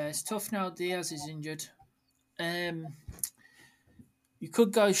 Yeah, it's tough now. Diaz is injured. You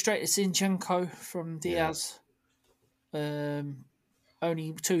could go straight to Zinchenko from Diaz.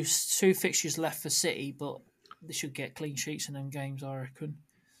 Only two fixtures left for City, but they should get clean sheets in them games, I reckon.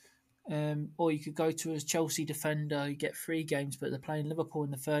 Or you could go to a Chelsea defender. You get 3 games, but they're playing Liverpool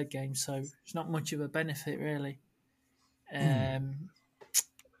in the 3rd game, so it's not much of a benefit really. And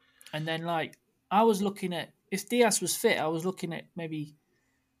then, I was looking at, if Diaz was fit, I was looking at maybe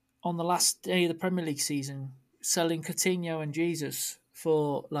on the last day of the Premier League season selling Coutinho and Jesus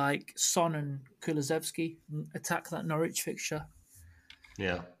for Son and Kulusevski and attack that Norwich fixture.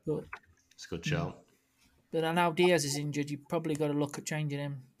 Yeah, But it's a good shout. But now Diaz is injured, you've probably got to look at changing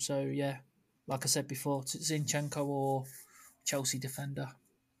him. So, yeah, like I said before, Zinchenko or Chelsea defender.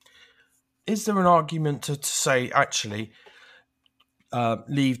 Is there an argument to say, actually,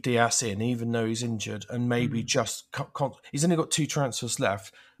 leave Diaz in, even though he's injured, and maybe just... he's only got 2 transfers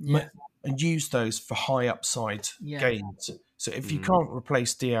left, and use those for high upside gains. So if you can't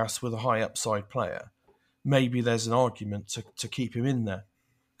replace Diaz with a high upside player, maybe there's an argument to keep him in there.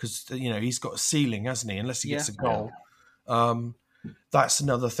 Because, he's got a ceiling, hasn't he? Unless he gets a goal. That's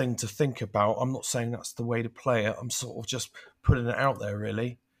another thing to think about. I'm not saying that's the way to play it. I'm sort of just putting it out there,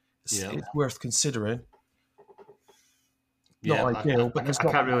 really. It's worth considering. Not ideal, but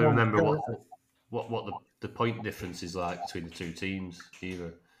I can't really remember what the point difference is like between the 2 teams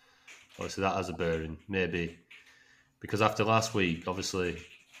either. Obviously, that has a bearing. Maybe because after last week, obviously,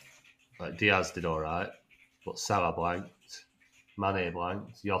 Diaz did all right, but Salah blanked, Mane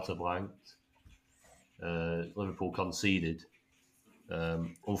blanked, Jota blanked, Liverpool conceded.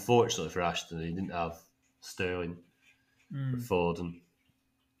 Unfortunately for Ashton, he didn't have Sterling, Foden,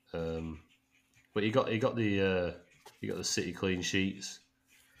 but he got the City clean sheets.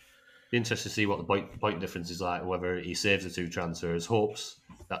 Be interested to see what the point difference is like. Whether he saves the 2 transfers, hopes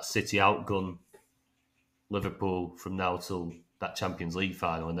that City outgun Liverpool from now till that Champions League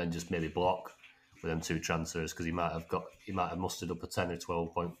final, and then just maybe block with them 2 transfers because he might have mustered up a 10 or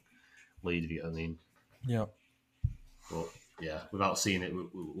 12 point lead. If you know what I mean. Yeah. But yeah, without seeing it, we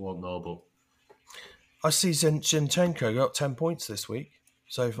won't know. But I see Zinchenko got 10 points this week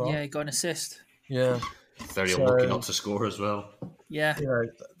so far. Yeah, he got an assist. Yeah. Very unlucky not to score as well. Yeah.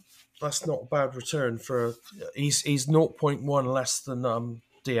 That's not a bad return for... He's 0.1 less than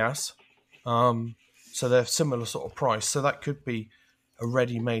Diaz. So they're similar sort of price. So that could be a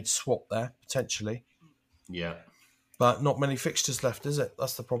ready-made swap there, potentially. Yeah. But not many fixtures left, is it?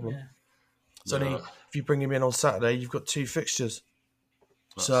 That's the problem. Yeah. So if you bring him in on Saturday, you've got 2 fixtures.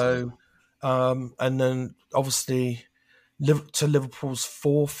 And then obviously to Liverpool's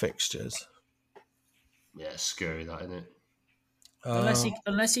 4 fixtures. Yeah, it's scary that, isn't it?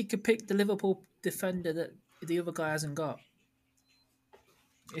 Unless he could pick the Liverpool defender that the other guy hasn't got.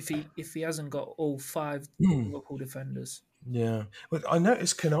 If he hasn't got all 5 Liverpool defenders. Yeah. But I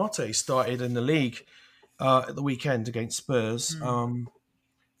noticed Konate started in the league at the weekend against Spurs.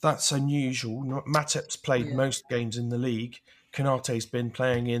 That's unusual. Matip's played most games in the league. Konate's been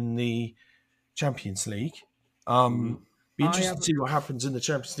playing in the Champions League. Be interesting to see what happens in the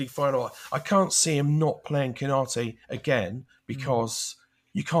Champions League final. I can't see him not playing Konate again because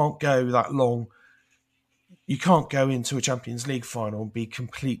you can't go that long. You can't go into a Champions League final and be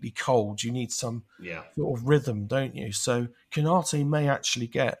completely cold. You need some sort of rhythm, don't you? So Konate may actually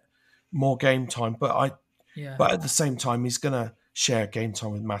get more game time, but at the same time, he's going to share game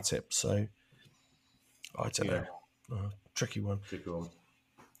time with Matip. So I don't know. Tricky one.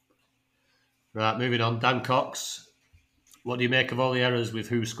 Right, moving on. Dan Cox. What do you make of all the errors with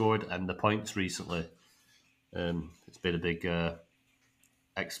who scored and the points recently? It's been a big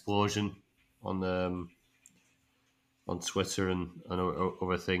explosion on Twitter and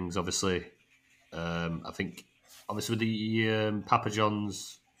other things. Obviously, I think with the Papa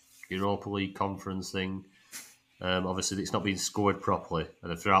John's Europa League conference thing, obviously it's not been scored properly,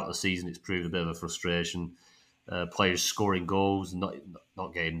 and throughout the season it's proved a bit of a frustration. Players scoring goals and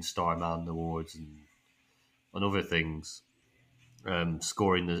not getting Star Man awards and other things.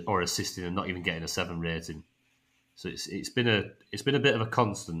 Scoring or assisting and not even getting a 7 rating. So it's been a bit of a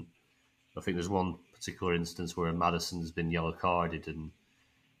constant. I think there's one particular instance where Maddison's been yellow carded and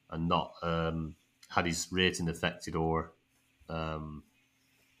not had his rating affected or had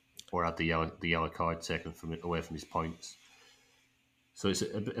the yellow card taken away from his points. So it's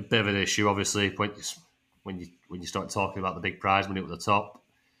a bit of an issue. Obviously, when you start talking about the big prize money at the top,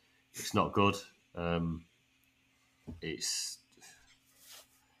 it's not good. It's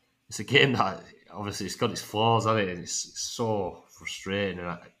a game that obviously it's got its flaws, hasn't it? And it's so frustrating.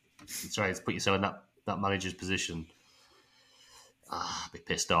 And you try to put yourself in that manager's position. I'd be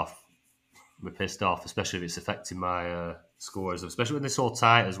pissed off. Especially if it's affecting my scores, especially when they're so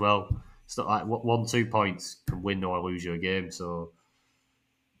tight as well. It's not like 1-2 points can win or lose you a game. So,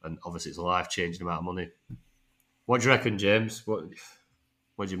 and obviously it's a life-changing amount of money. What do you reckon, James? What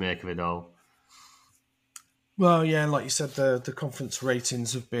do you make of it all? Well, yeah, like you said, the conference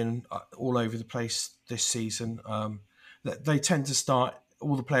ratings have been all over the place this season. They tend to start,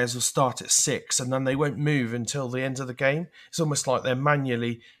 all the players will start at 6 and then they won't move until the end of the game. It's almost like they're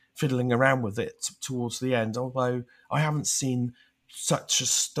manually fiddling around with it towards the end, although I haven't seen such a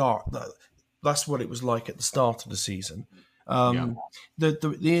start. That's what it was like at the start of the season. The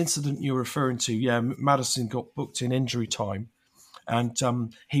incident you're referring to, Maddison got booked in injury time and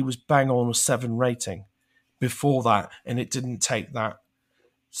he was bang on a 7 rating before that, and it didn't take that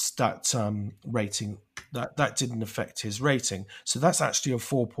rating. That didn't affect his rating. So that's actually a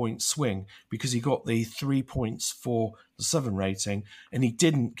 4-point swing because he got the 3 points for the 7 rating, and he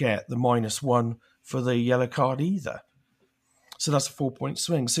didn't get the -1 for the yellow card either. So that's a 4-point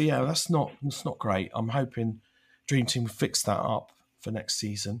swing. So yeah, that's not great. I'm hoping Dream Team fix that up for next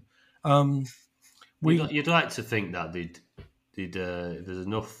season. You'd like to think that there's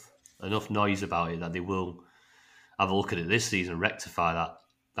enough noise about it that they will have a look at it this season and rectify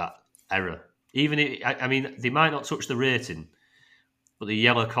that error. Even they might not touch the rating, but the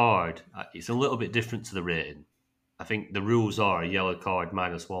yellow card, it's a little bit different to the rating. I think the rules are a yellow card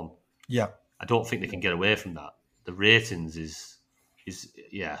 -1. Yeah. I don't think they can get away from that. The ratings is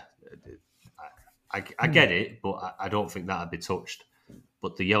I get it, but I don't think that'd be touched.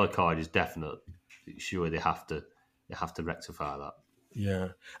 But the yellow card is definite. Sure, they have to rectify that. Yeah,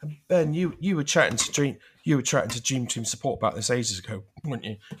 and Ben, you were chatting to Dream Team support about this ages ago, weren't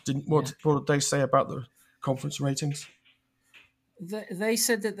you? What did they say about the conference ratings? They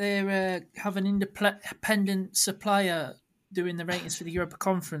said that they have an independent supplier doing the ratings for the Europa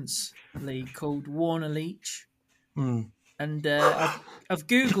Conference League called Warner Leach. And I've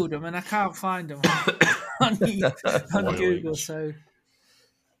Googled them and I can't find them on Google. Leach. So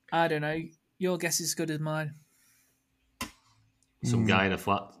I don't know. Your guess is as good as mine. Some guy in a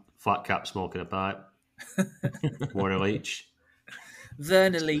flat cap smoking a pipe. Warner Leach.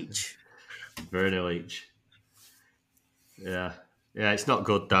 Werner Leach. Yeah, it's not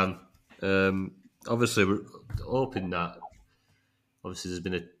good, Dan. Obviously, we're hoping that there's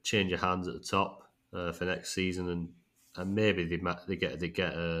been a change of hands at the top for next season, and maybe they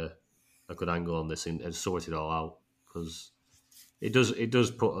get a good angle on this and sort it all out, because it does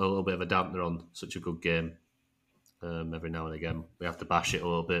put a little bit of a dampener on such a good game. Every now and again, we have to bash it a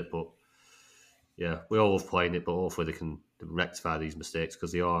little bit, but yeah, we all love playing it. But hopefully they can rectify these mistakes,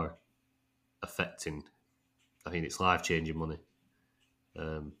 because they are affecting. I think it's life-changing money.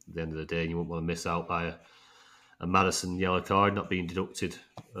 At the end of the day, you wouldn't want to miss out by a Maddison yellow card not being deducted.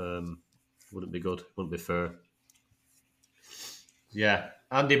 Wouldn't be good. Wouldn't be fair. Yeah,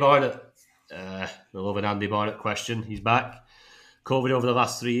 Andy Barnett. The loving Andy Barnett question. He's back. COVID over the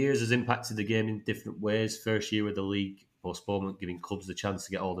last 3 years has impacted the game in different ways. First year with the league postponement, giving clubs the chance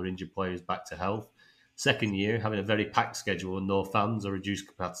to get all their injured players back to health. Second year, having a very packed schedule and no fans or reduced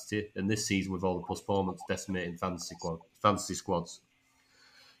capacity. And this season, with all the postponements decimating fantasy squads.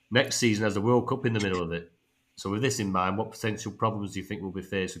 Next season has the World Cup in the middle of it. So with this in mind, what potential problems do you think will be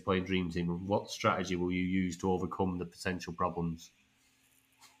faced with playing Dream Team, and what strategy will you use to overcome the potential problems?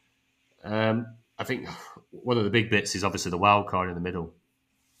 I think one of the big bits is obviously the wild card in the middle,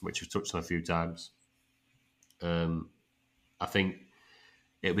 which we've touched on a few times. I think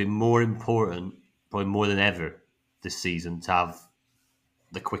it'll be more important, probably more than ever this season, to have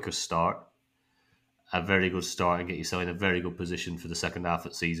the quickest start, a very good start, and get yourself in a very good position for the second half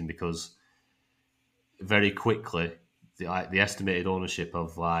of the season, because very quickly the estimated ownership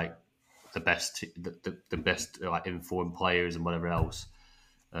of like the best like informed players and whatever else.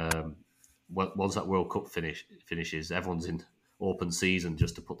 Once that World Cup finishes, everyone's in open season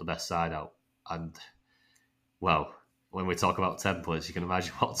just to put the best side out. And, well, when we talk about templates, you can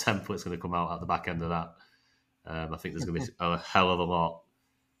imagine what template's going to come out at the back end of that. I think there's going to be a hell of a lot,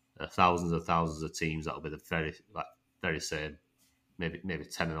 thousands of teams that'll be the very same. Maybe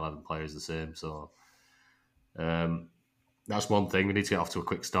 10 and 11 players the same. So that's one thing. We need to get off to a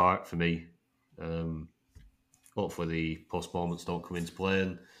quick start for me. Hopefully the postponements don't come into play.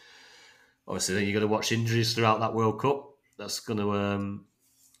 And obviously, then you're going to watch injuries throughout that World Cup. That's going to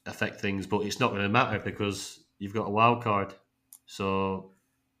affect things, but it's not going to matter because you've got a wild card. So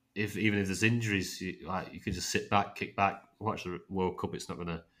even if there's injuries, you can just sit back, kick back, watch the World Cup. It's not going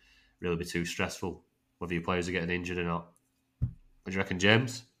to really be too stressful whether your players are getting injured or not. What do you reckon,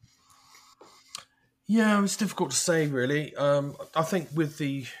 James? Yeah, it's difficult to say, really. I think with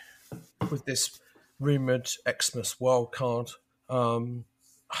this rumoured Xmas wild card,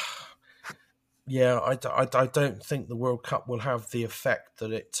 yeah, I don't think the World Cup will have the effect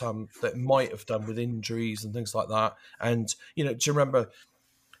that it might have done with injuries and things like that. And do you remember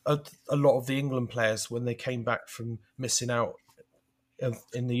a lot of the England players when they came back from missing out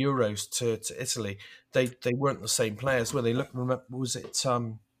in the Euros to Italy, they weren't the same players, were they? Look, remember, was it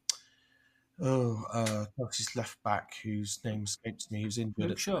Chelsea's left back whose name escapes me, who's injured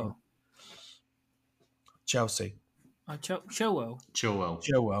Luke Shaw. at Chelsea. Chilwell.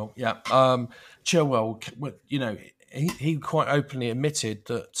 Chilwell, yeah. Chilwell, he quite openly admitted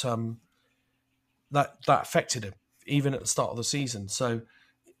that that affected him even at the start of the season. So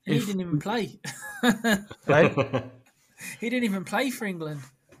he didn't even play. He didn't even play for England.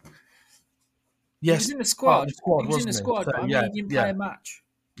 Yes, he was in the squad. He was in the squad, so, but he didn't play a match.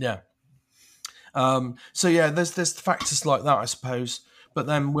 Yeah. So yeah, there's factors like that, I suppose. But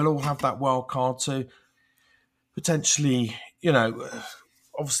then we'll all have that wild card to potentially,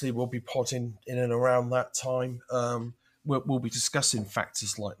 obviously we'll be podding in and around that time. We'll be discussing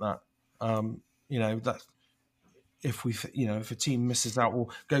factors like that. That if if a team misses out or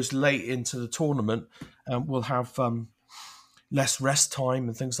goes late into the tournament, we'll have less rest time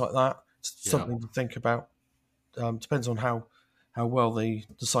and things like that. Something to think about. Depends on how well they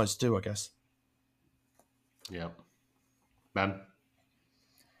decide to do, I guess. Yeah. Ben?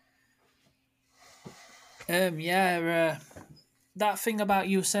 That thing about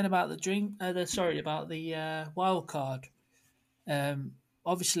you were saying about the wild card.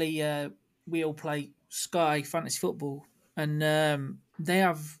 Obviously, we all play Sky Fantasy Football, and they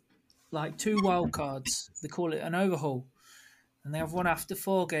have like 2 wild cards. They call it an overhaul, and they have one after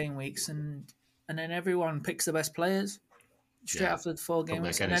 4 game weeks, and then everyone picks the best players straight after the 4 game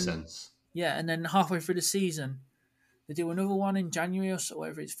weeks. Doesn't make any sense. Yeah, and then halfway through the season, they do another one in January or so,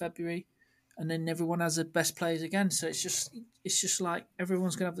 whatever it's February, and then everyone has the best players again. So it's just like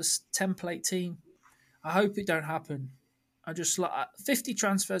everyone's gonna have this template team. I hope it don't happen. I just 50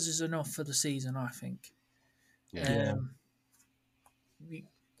 transfers is enough for the season, I think. Yeah.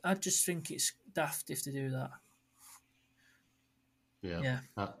 I just think it's daft if they do that. Yeah.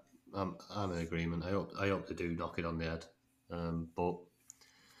 I'm in agreement. I hope they do knock it on the head. But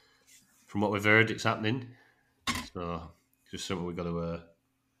from what we've heard, it's happening. So just something we've got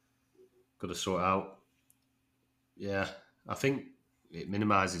to sort out. Yeah, I think it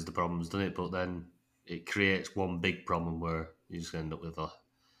minimises the problems, doesn't it? But then it creates one big problem where you just end up with a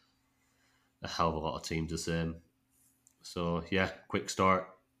hell of a lot of teams the same. So yeah, quick start,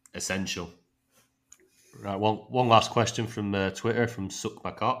 essential. Right, one last question from Twitter from Suck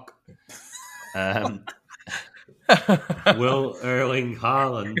My Cock. Will Erling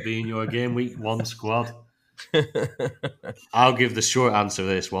Haaland be in your game week 1 squad? I'll give the short answer to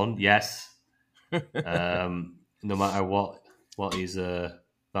this one. Yes. No matter what he's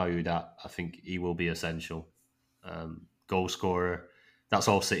valued at, I think he will be essential. Goal scorer. That's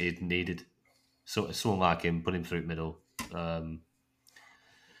all City needed. So someone like him, put him through the middle.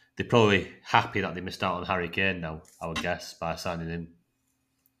 They're probably happy that they missed out on Harry Kane now, I would guess, by signing him.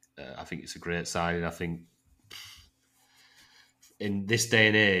 I think it's a great signing. I think in this day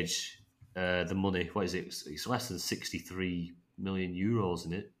and age, the money, what is it? It's less than 63 million euros,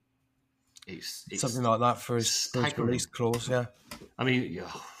 isn't it? It's something like that for his release clause, yeah. I mean,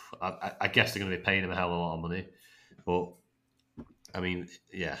 I guess they're going to be paying him a hell of a lot of money. But, I mean,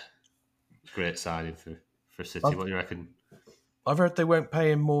 yeah, great signing for City. What do you reckon? I've heard they won't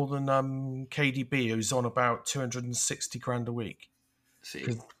pay him more than KDB, who's on about 260 grand a week.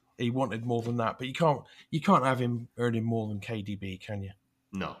 Because he wanted more than that, but you can't have him earning more than KDB, can you?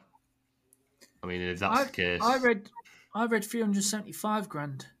 No. I mean, if that's the case, I read 375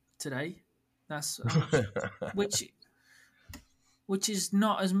 grand today. That's which is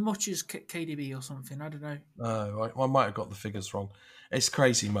not as much as KDB or something. I don't know. I might have got the figures wrong. It's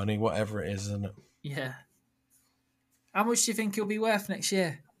crazy money, whatever it is, isn't it? Yeah. How much do you think he'll be worth next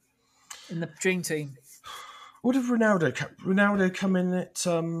year in the dream team? What did Ronaldo come in at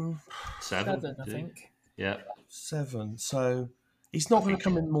 7, I think. Yeah. 7. So he's not going to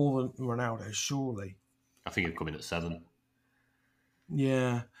come in more than Ronaldo, surely. I think he'll come in at 7.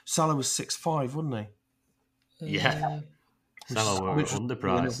 Yeah. Salah was 6'5", wasn't he? Yeah. Salah were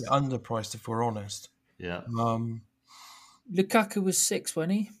underpriced. Underpriced, if we're honest. Yeah. Lukaku was 6,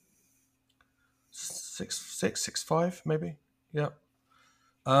 wasn't he? 6'5", maybe. Yeah.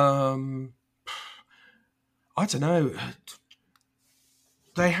 I don't know.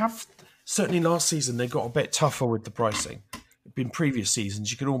 They have certainly last season they got a bit tougher with the pricing. In previous seasons,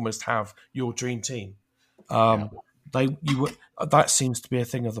 you could almost have your dream team. That seems to be a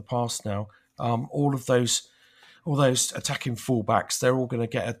thing of the past now. All those attacking fullbacks, they're all going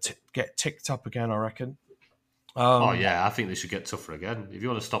to get ticked up again, I reckon. I think they should get tougher again. If you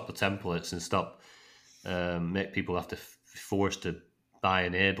want to stop the templates and stop make people have to be forced to buy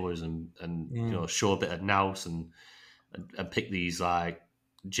enablers and show a bit of nous and pick these like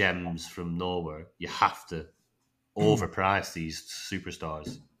gems from nowhere, you have to overprice these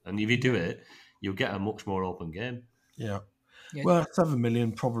superstars. And if you do it, you'll get a much more open game. Yeah. Well, 7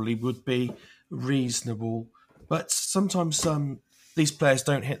 million probably would be reasonable, but sometimes these players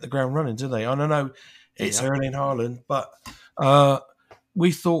don't hit the ground running, do they? I don't know. It's Erling Haaland, but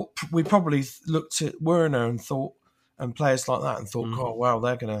we probably looked at Werner and thought, and players like that, and thought, oh wow,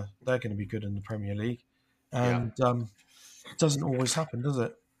 they're gonna be good in the Premier League, and it doesn't always happen, does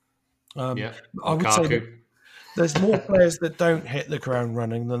it? I would say that there's more players that don't hit the ground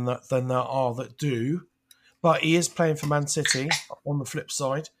running than there are that do. But he is playing for Man City on the flip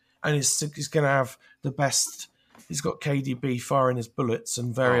side, and he's going to have the best. He's got KDB firing his bullets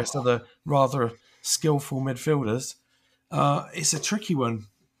and various other rather skillful midfielders. It's a tricky one.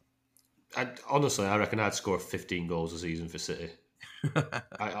 Honestly, I reckon I'd score 15 goals a season for City. They're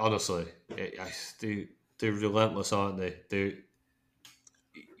relentless, aren't they?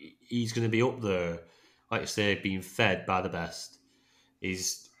 He's going to be up there, like you say, being fed by the best.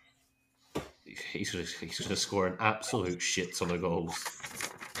 He's going to score an absolute shit ton of goals.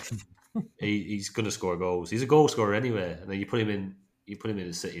 He's going to score goals. He's a goal scorer anyway, and then you put him in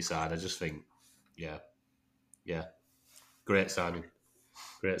the City side. I just think, great signing.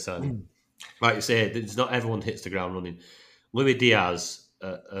 Like you said, it's not everyone hits the ground running. Luis Diaz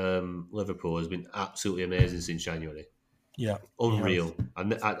at Liverpool has been absolutely amazing since January. Yeah, unreal.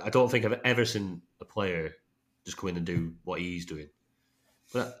 And I don't think I've ever seen a player just come in and do what he's doing.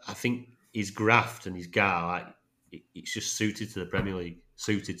 But I think his graft and his guy, it's just suited to the Premier League,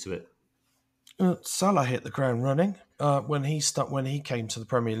 suited to it. Salah hit the ground running when he came to the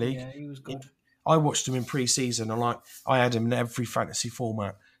Premier League. Yeah, he was good. I watched him in pre-season, and I had him in every fantasy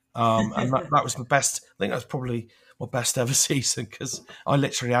format, and that was my best. I think that was probably my best ever season because I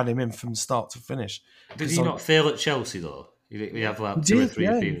literally had him in from start to finish. Did he not fail at Chelsea though? We have like 2 or 3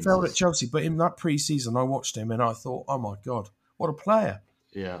 appearances. He failed at Chelsea, but in that pre-season, I watched him and I thought, oh my god, what a player!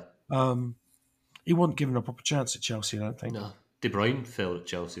 Yeah. He wasn't given a proper chance at Chelsea, I don't think. No. De Bruyne failed at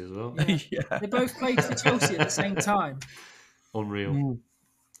Chelsea as well. Yeah. They both played for Chelsea at the same time. Unreal.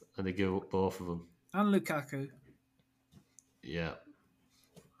 And they gave up both of them. And Lukaku. Yeah.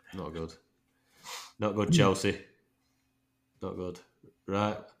 Not good. Not good, Chelsea. Not good.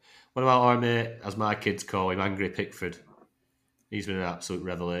 Right. What about our mate, as my kids call him, Angry Pickford? He's been an absolute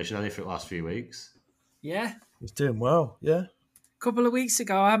revelation, hasn't he, for the last few weeks? Yeah. He's doing well, yeah. A couple of weeks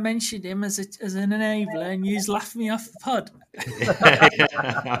ago, I mentioned him as an enabler, and you laughed me off the pod.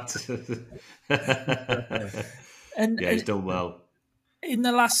 He's done well. In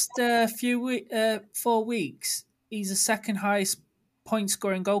the last 4 weeks, he's the second highest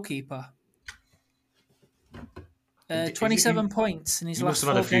point-scoring goalkeeper. 27 points in his last 4 games. He must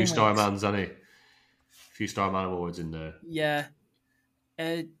have had a few star mans, hasn't he? A few star man awards in there. Yeah.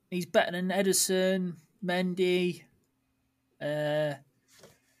 He's better than Ederson, Mendy,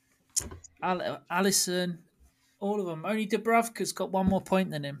 Alisson, all of them. Only Dubravka's got 1 more point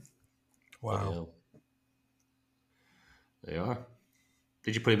than him. Wow. They are.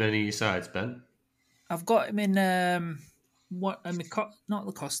 Did you put him in any of your sides, Ben? I've got him in not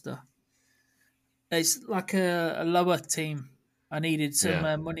the Costa. It's like a lower team. I needed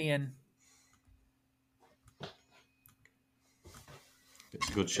some money in. It's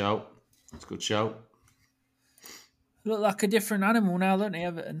a good shout. Look like a different animal now, don't they,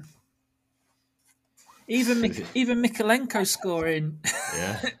 Everton? Even Mikalenko scoring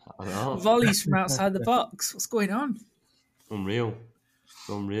I know. volleys from outside the box. What's going on? Unreal.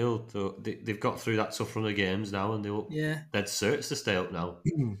 They've got through that tough run of games now, and they look dead certs to stay up now.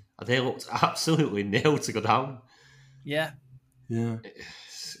 They looked absolutely nailed to go down. Yeah.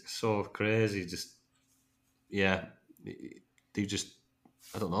 It's so crazy. They just,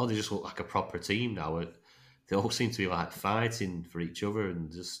 I don't know. They just look like a proper team now. They all seem to be like fighting for each other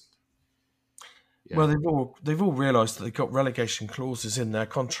and just. Yeah. Well, they've all realised that they've got relegation clauses in their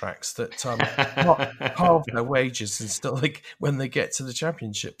contracts that halve their wages and still when they get to the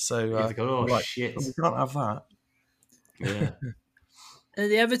championship. So shit, we can't have that. Yeah.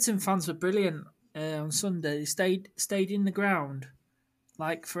 The Everton fans were brilliant on Sunday. They stayed in the ground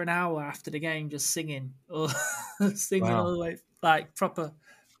like for an hour after the game, just singing or singing Wow. all the way, like proper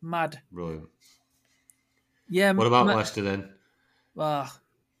mad. Brilliant. Yeah. What about Leicester then?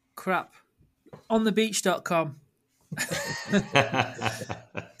 Crap. OnTheBeach.com.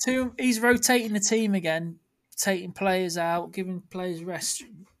 He's rotating the team again, taking players out, giving players rest. You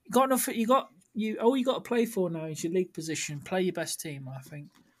got enough. All you got to play for now is your league position. Play your best team, I think.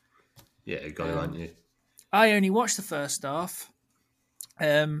 Yeah, you got it, haven't you? I only watched the first half.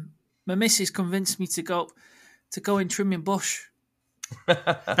 My missus convinced me to go in trimming bush. No,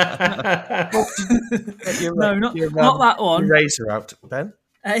 not that one. Your razor out, Ben?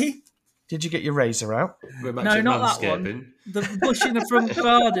 Eh? Did you get your razor out? We're back No, to not that one. The bush in the front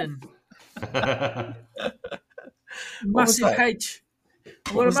garden. Massive hedge.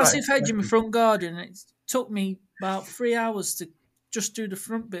 I've got a massive hedge in my front garden. It took me about 3 hours to just do the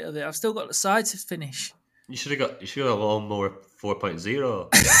front bit of it. I've still got the side to finish. You should have got a lawnmower 4.0.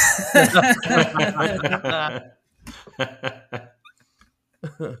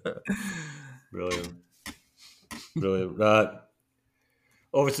 Brilliant. Right.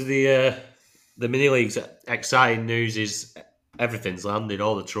 Over to the mini leagues. Exciting news is everything's landed.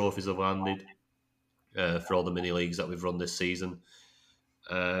 All the trophies have landed for all the mini leagues that we've run this season,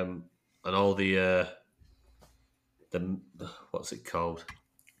 and all the what's it called?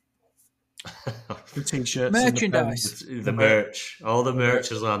 The t-shirts, merchandise, the merch. All the merch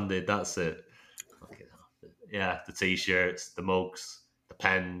has landed. That's it. Yeah, the t-shirts, the mugs, the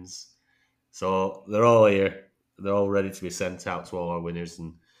pens. So they're all here. They're all ready to be sent out to all our winners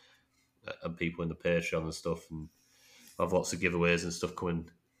and people in the Patreon and stuff. And I have lots of giveaways and stuff coming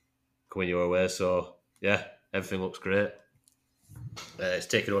your way. So yeah, everything looks great. It's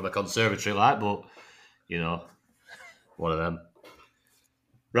taken away my conservatory light, but one of them.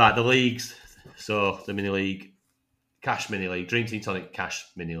 Right, the leagues. So the mini league, cash mini league, Dream Team Tonic cash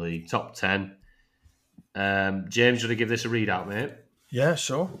mini league, top 10. James, do you want to give this a readout, mate? Yeah,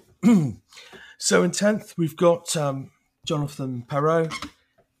 sure. So in 10th, we've got Jonathan Perot.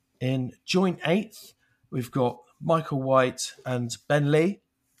 In joint 8th, we've got Michael White and Ben Lee.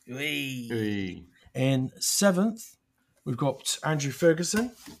 Hey. In 7th, we've got Andrew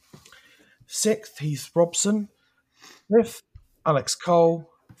Ferguson. 6th, Heath Robson. 5th, Alex Cole.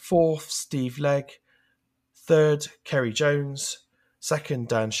 4th, Steve Legg. 3rd, Kerry Jones. 2nd,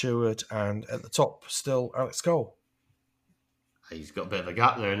 Dan Sherwood. And at the top, still Alex Cole. He's got a bit of a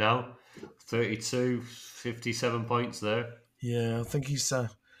gap there now. 32, 57 points there. Yeah, I think it's going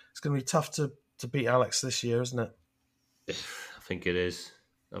to be tough to beat Alex this year, isn't it? I think it is.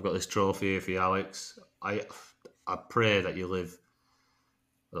 I've got this trophy here for you, Alex. I pray that you live,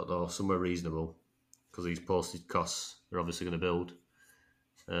 I don't know, somewhere reasonable, because these postage costs are obviously going to build.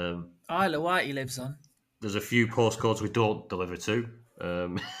 Isle of Wight he lives on. There's a few postcodes we don't deliver to.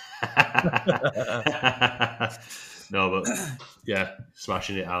 No, but yeah,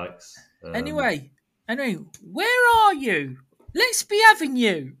 smashing it, Alex. Anyway, where are you? Let's be having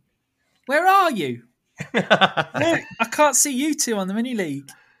you. Where are you? I can't see you two on the mini league.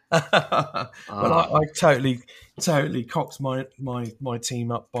 Well, I totally cocked my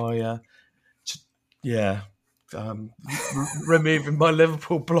team up by removing my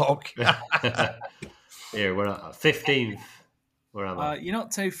Liverpool block. Here, we're at 15th. Where am I? You're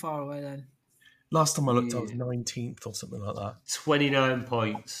not too far away then. Last time I looked, I was 19th or something like that. 29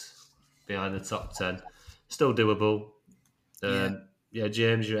 points behind the top 10. Still doable. Yeah,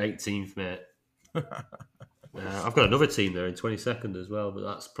 James, you're 18th, mate. I've got another team there in 22nd as well, but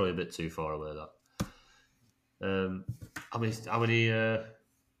that's probably a bit too far away, that. How many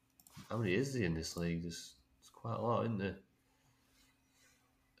is there in this league? There's quite a lot, isn't there?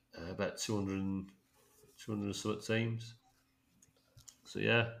 About 200 and something teams. So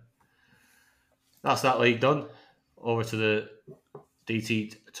yeah, that's that league done. Over to the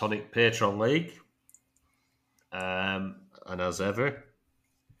DT Tonic Patreon League. And as ever,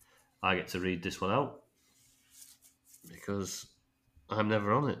 I get to read this one out because I'm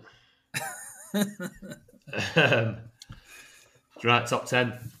never on it. Right, top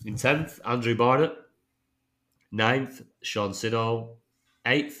 10. In 10th, Andrew Barnett. 9th, Sean Siddall.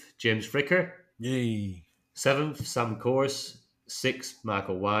 8th, James Fricker. Yay. 7th, Sam Course. 6th,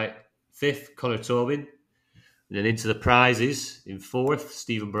 Michael White. 5th, Connor Tobin. And then into the prizes. In 4th,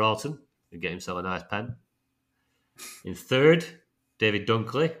 Stephen Broughton. And get himself a nice pen. In 3rd, David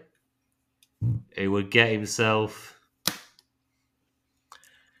Dunkley. He would get himself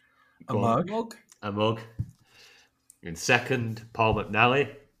a mug. In 2nd, Paul McNally,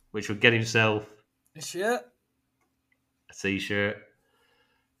 which would get himself a shirt. a t-shirt.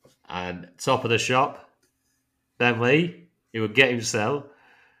 And top of the shop, Ben Lee, he would get himself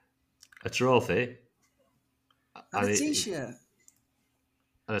a trophy And a t-shirt.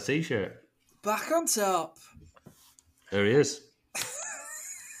 And a t-shirt. Back on top. There he is.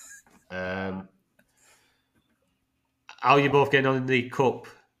 How are you both getting on in the cup?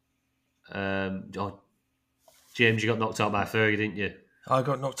 James, you got knocked out by Fergie, didn't you? I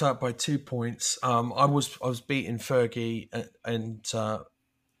got knocked out by 2 points. I was beating Fergie and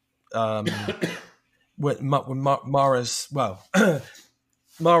when Mahrez. Well,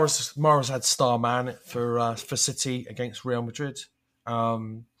 Mahrez had star man for City against Real Madrid,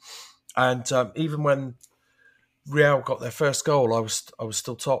 and even when Real got their first goal, I was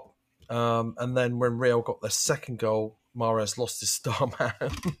still top. And then when Real got their second goal, Mahrez lost his star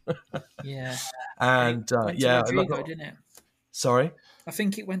man. Yeah, and Rodrigo, didn't it? Sorry, I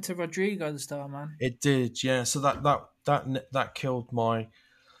think it went to Rodrigo, the star man. it did. Yeah, so that killed my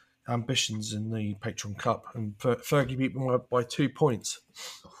ambitions in the Patron Cup, and Fergie beat me by 2 points.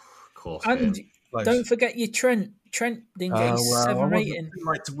 Of course, And don't forget your Trent. Trent didn't get his 7 I rating. wasn't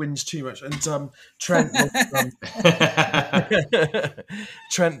like to whinge too much, and Trent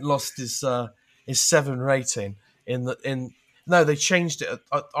Trent lost his 7 rating No, they changed it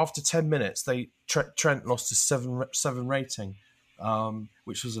after 10 minutes. Trent lost his 7 rating,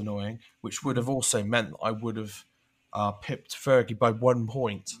 which was annoying. Which would have also meant that I would have pipped Fergie by 1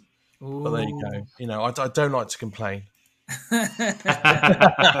 point. Ooh. But there you go. You know, I don't like to complain. How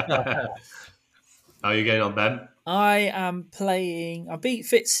are you getting on, Ben? I am playing. I beat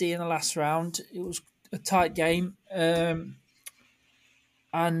Fitzy in the last round. It was a tight game, and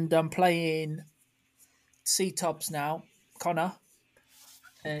I'm playing C-Tops now. Connor.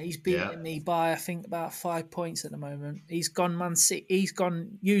 He's beating me by I think about 5 points at the moment. He's gone Man City. He's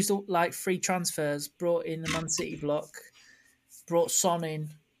gone used like 3 transfers. Brought in the Man City block. Brought Son in,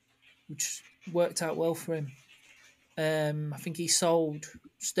 which worked out well for him. I think he sold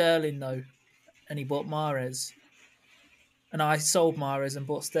Sterling though, and he bought Mahrez. And I sold Mahrez and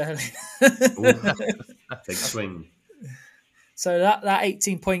bought Sterling. Big swing. So that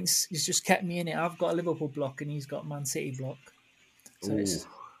 18 points has just kept me in it. I've got a Liverpool block and he's got a Man City block. So it's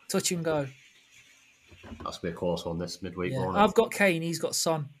touch and go. That's be a close one this midweek. Yeah. I've got Kane, he's got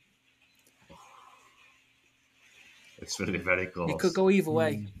Son. It's going to be very close. It could go either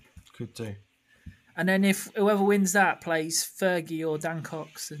way. Could do. And then if whoever wins that plays Fergie or Dan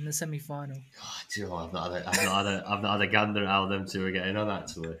Cox in the semi-final. Do you know what? I've not had a gander at how them two are getting on,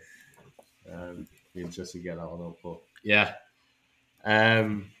 actually. Be interested to get that one up. But yeah.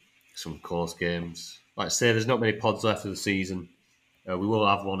 Some close games. Like I say, there's not many pods left of the season. We will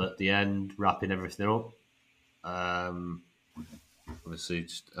have one at the end, wrapping everything up. Obviously,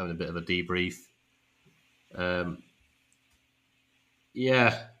 just having a bit of a debrief.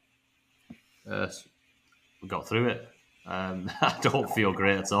 We got through it. I don't feel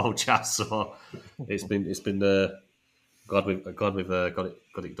great at all, chat. So it's been glad we've got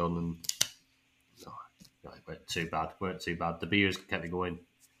it done, and it weren't too bad. The beers kept me going.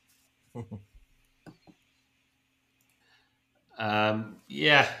 If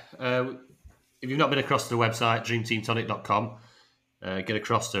you've not been across to the website dreamteamtonic.com, get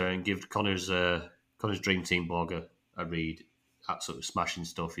across there and give Connor's Dream Team blog a read. Absolutely smashing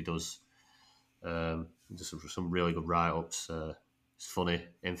stuff he does. Just some really good write-ups. It's funny,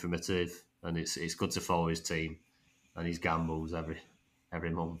 informative, and it's good to follow his team and his gambles every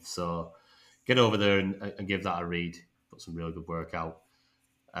month. So get over there and give that a read. Got some really good work out.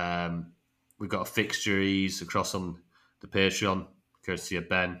 We've got a fixtures across on the Patreon, courtesy of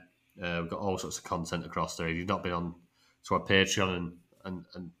Ben. We've got all sorts of content across there. If you've not been on to our Patreon and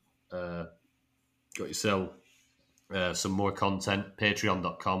got yourself some more content,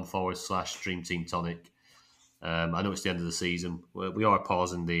 patreon.com/Dream Team Tonic. I know it's the end of the season. We are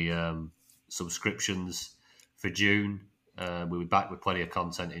pausing the subscriptions for June. We'll be back with plenty of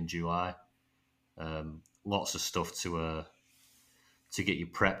content in July. Lots of stuff to get you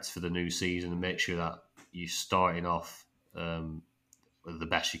prepped for the new season and make sure that you're starting off with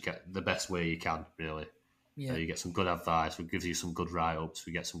the best way you can, really. Yeah. You get some good advice. We give you some good write-ups.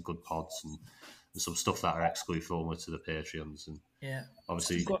 We get some good pods and some stuff that are exclusive only to the Patreons. And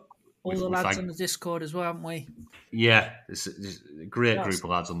obviously, we've got all the lads on the Discord as well, haven't we? Yeah, it's a great group of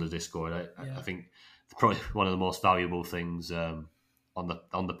lads on the Discord. I think probably one of the most valuable things on the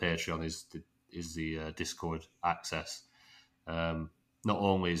Patreon is the Discord access. Not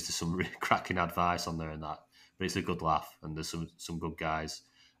only is there some really cracking advice on there and that, but it's a good laugh and there's some good guys,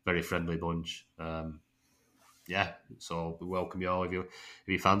 very friendly bunch. So we welcome you all if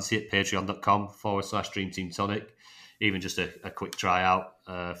you fancy it. Patreon.com/Dream Team Tonic. even just a quick tryout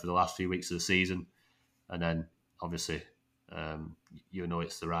for the last few weeks of the season, and then obviously you know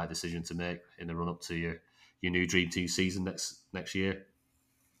it's the right decision to make in the run up to your new Dream Team season next year.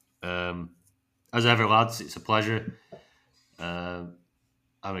 As ever, lads, it's a pleasure. I'm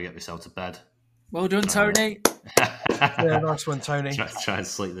gonna get myself to bed. Well done, Tony. Yeah, nice one, Tony. Try and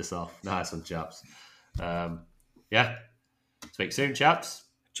sleep this off. Nice one, chaps. Yeah. Speak soon, chaps.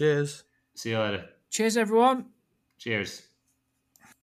 Cheers. See you later. Cheers, everyone. Cheers.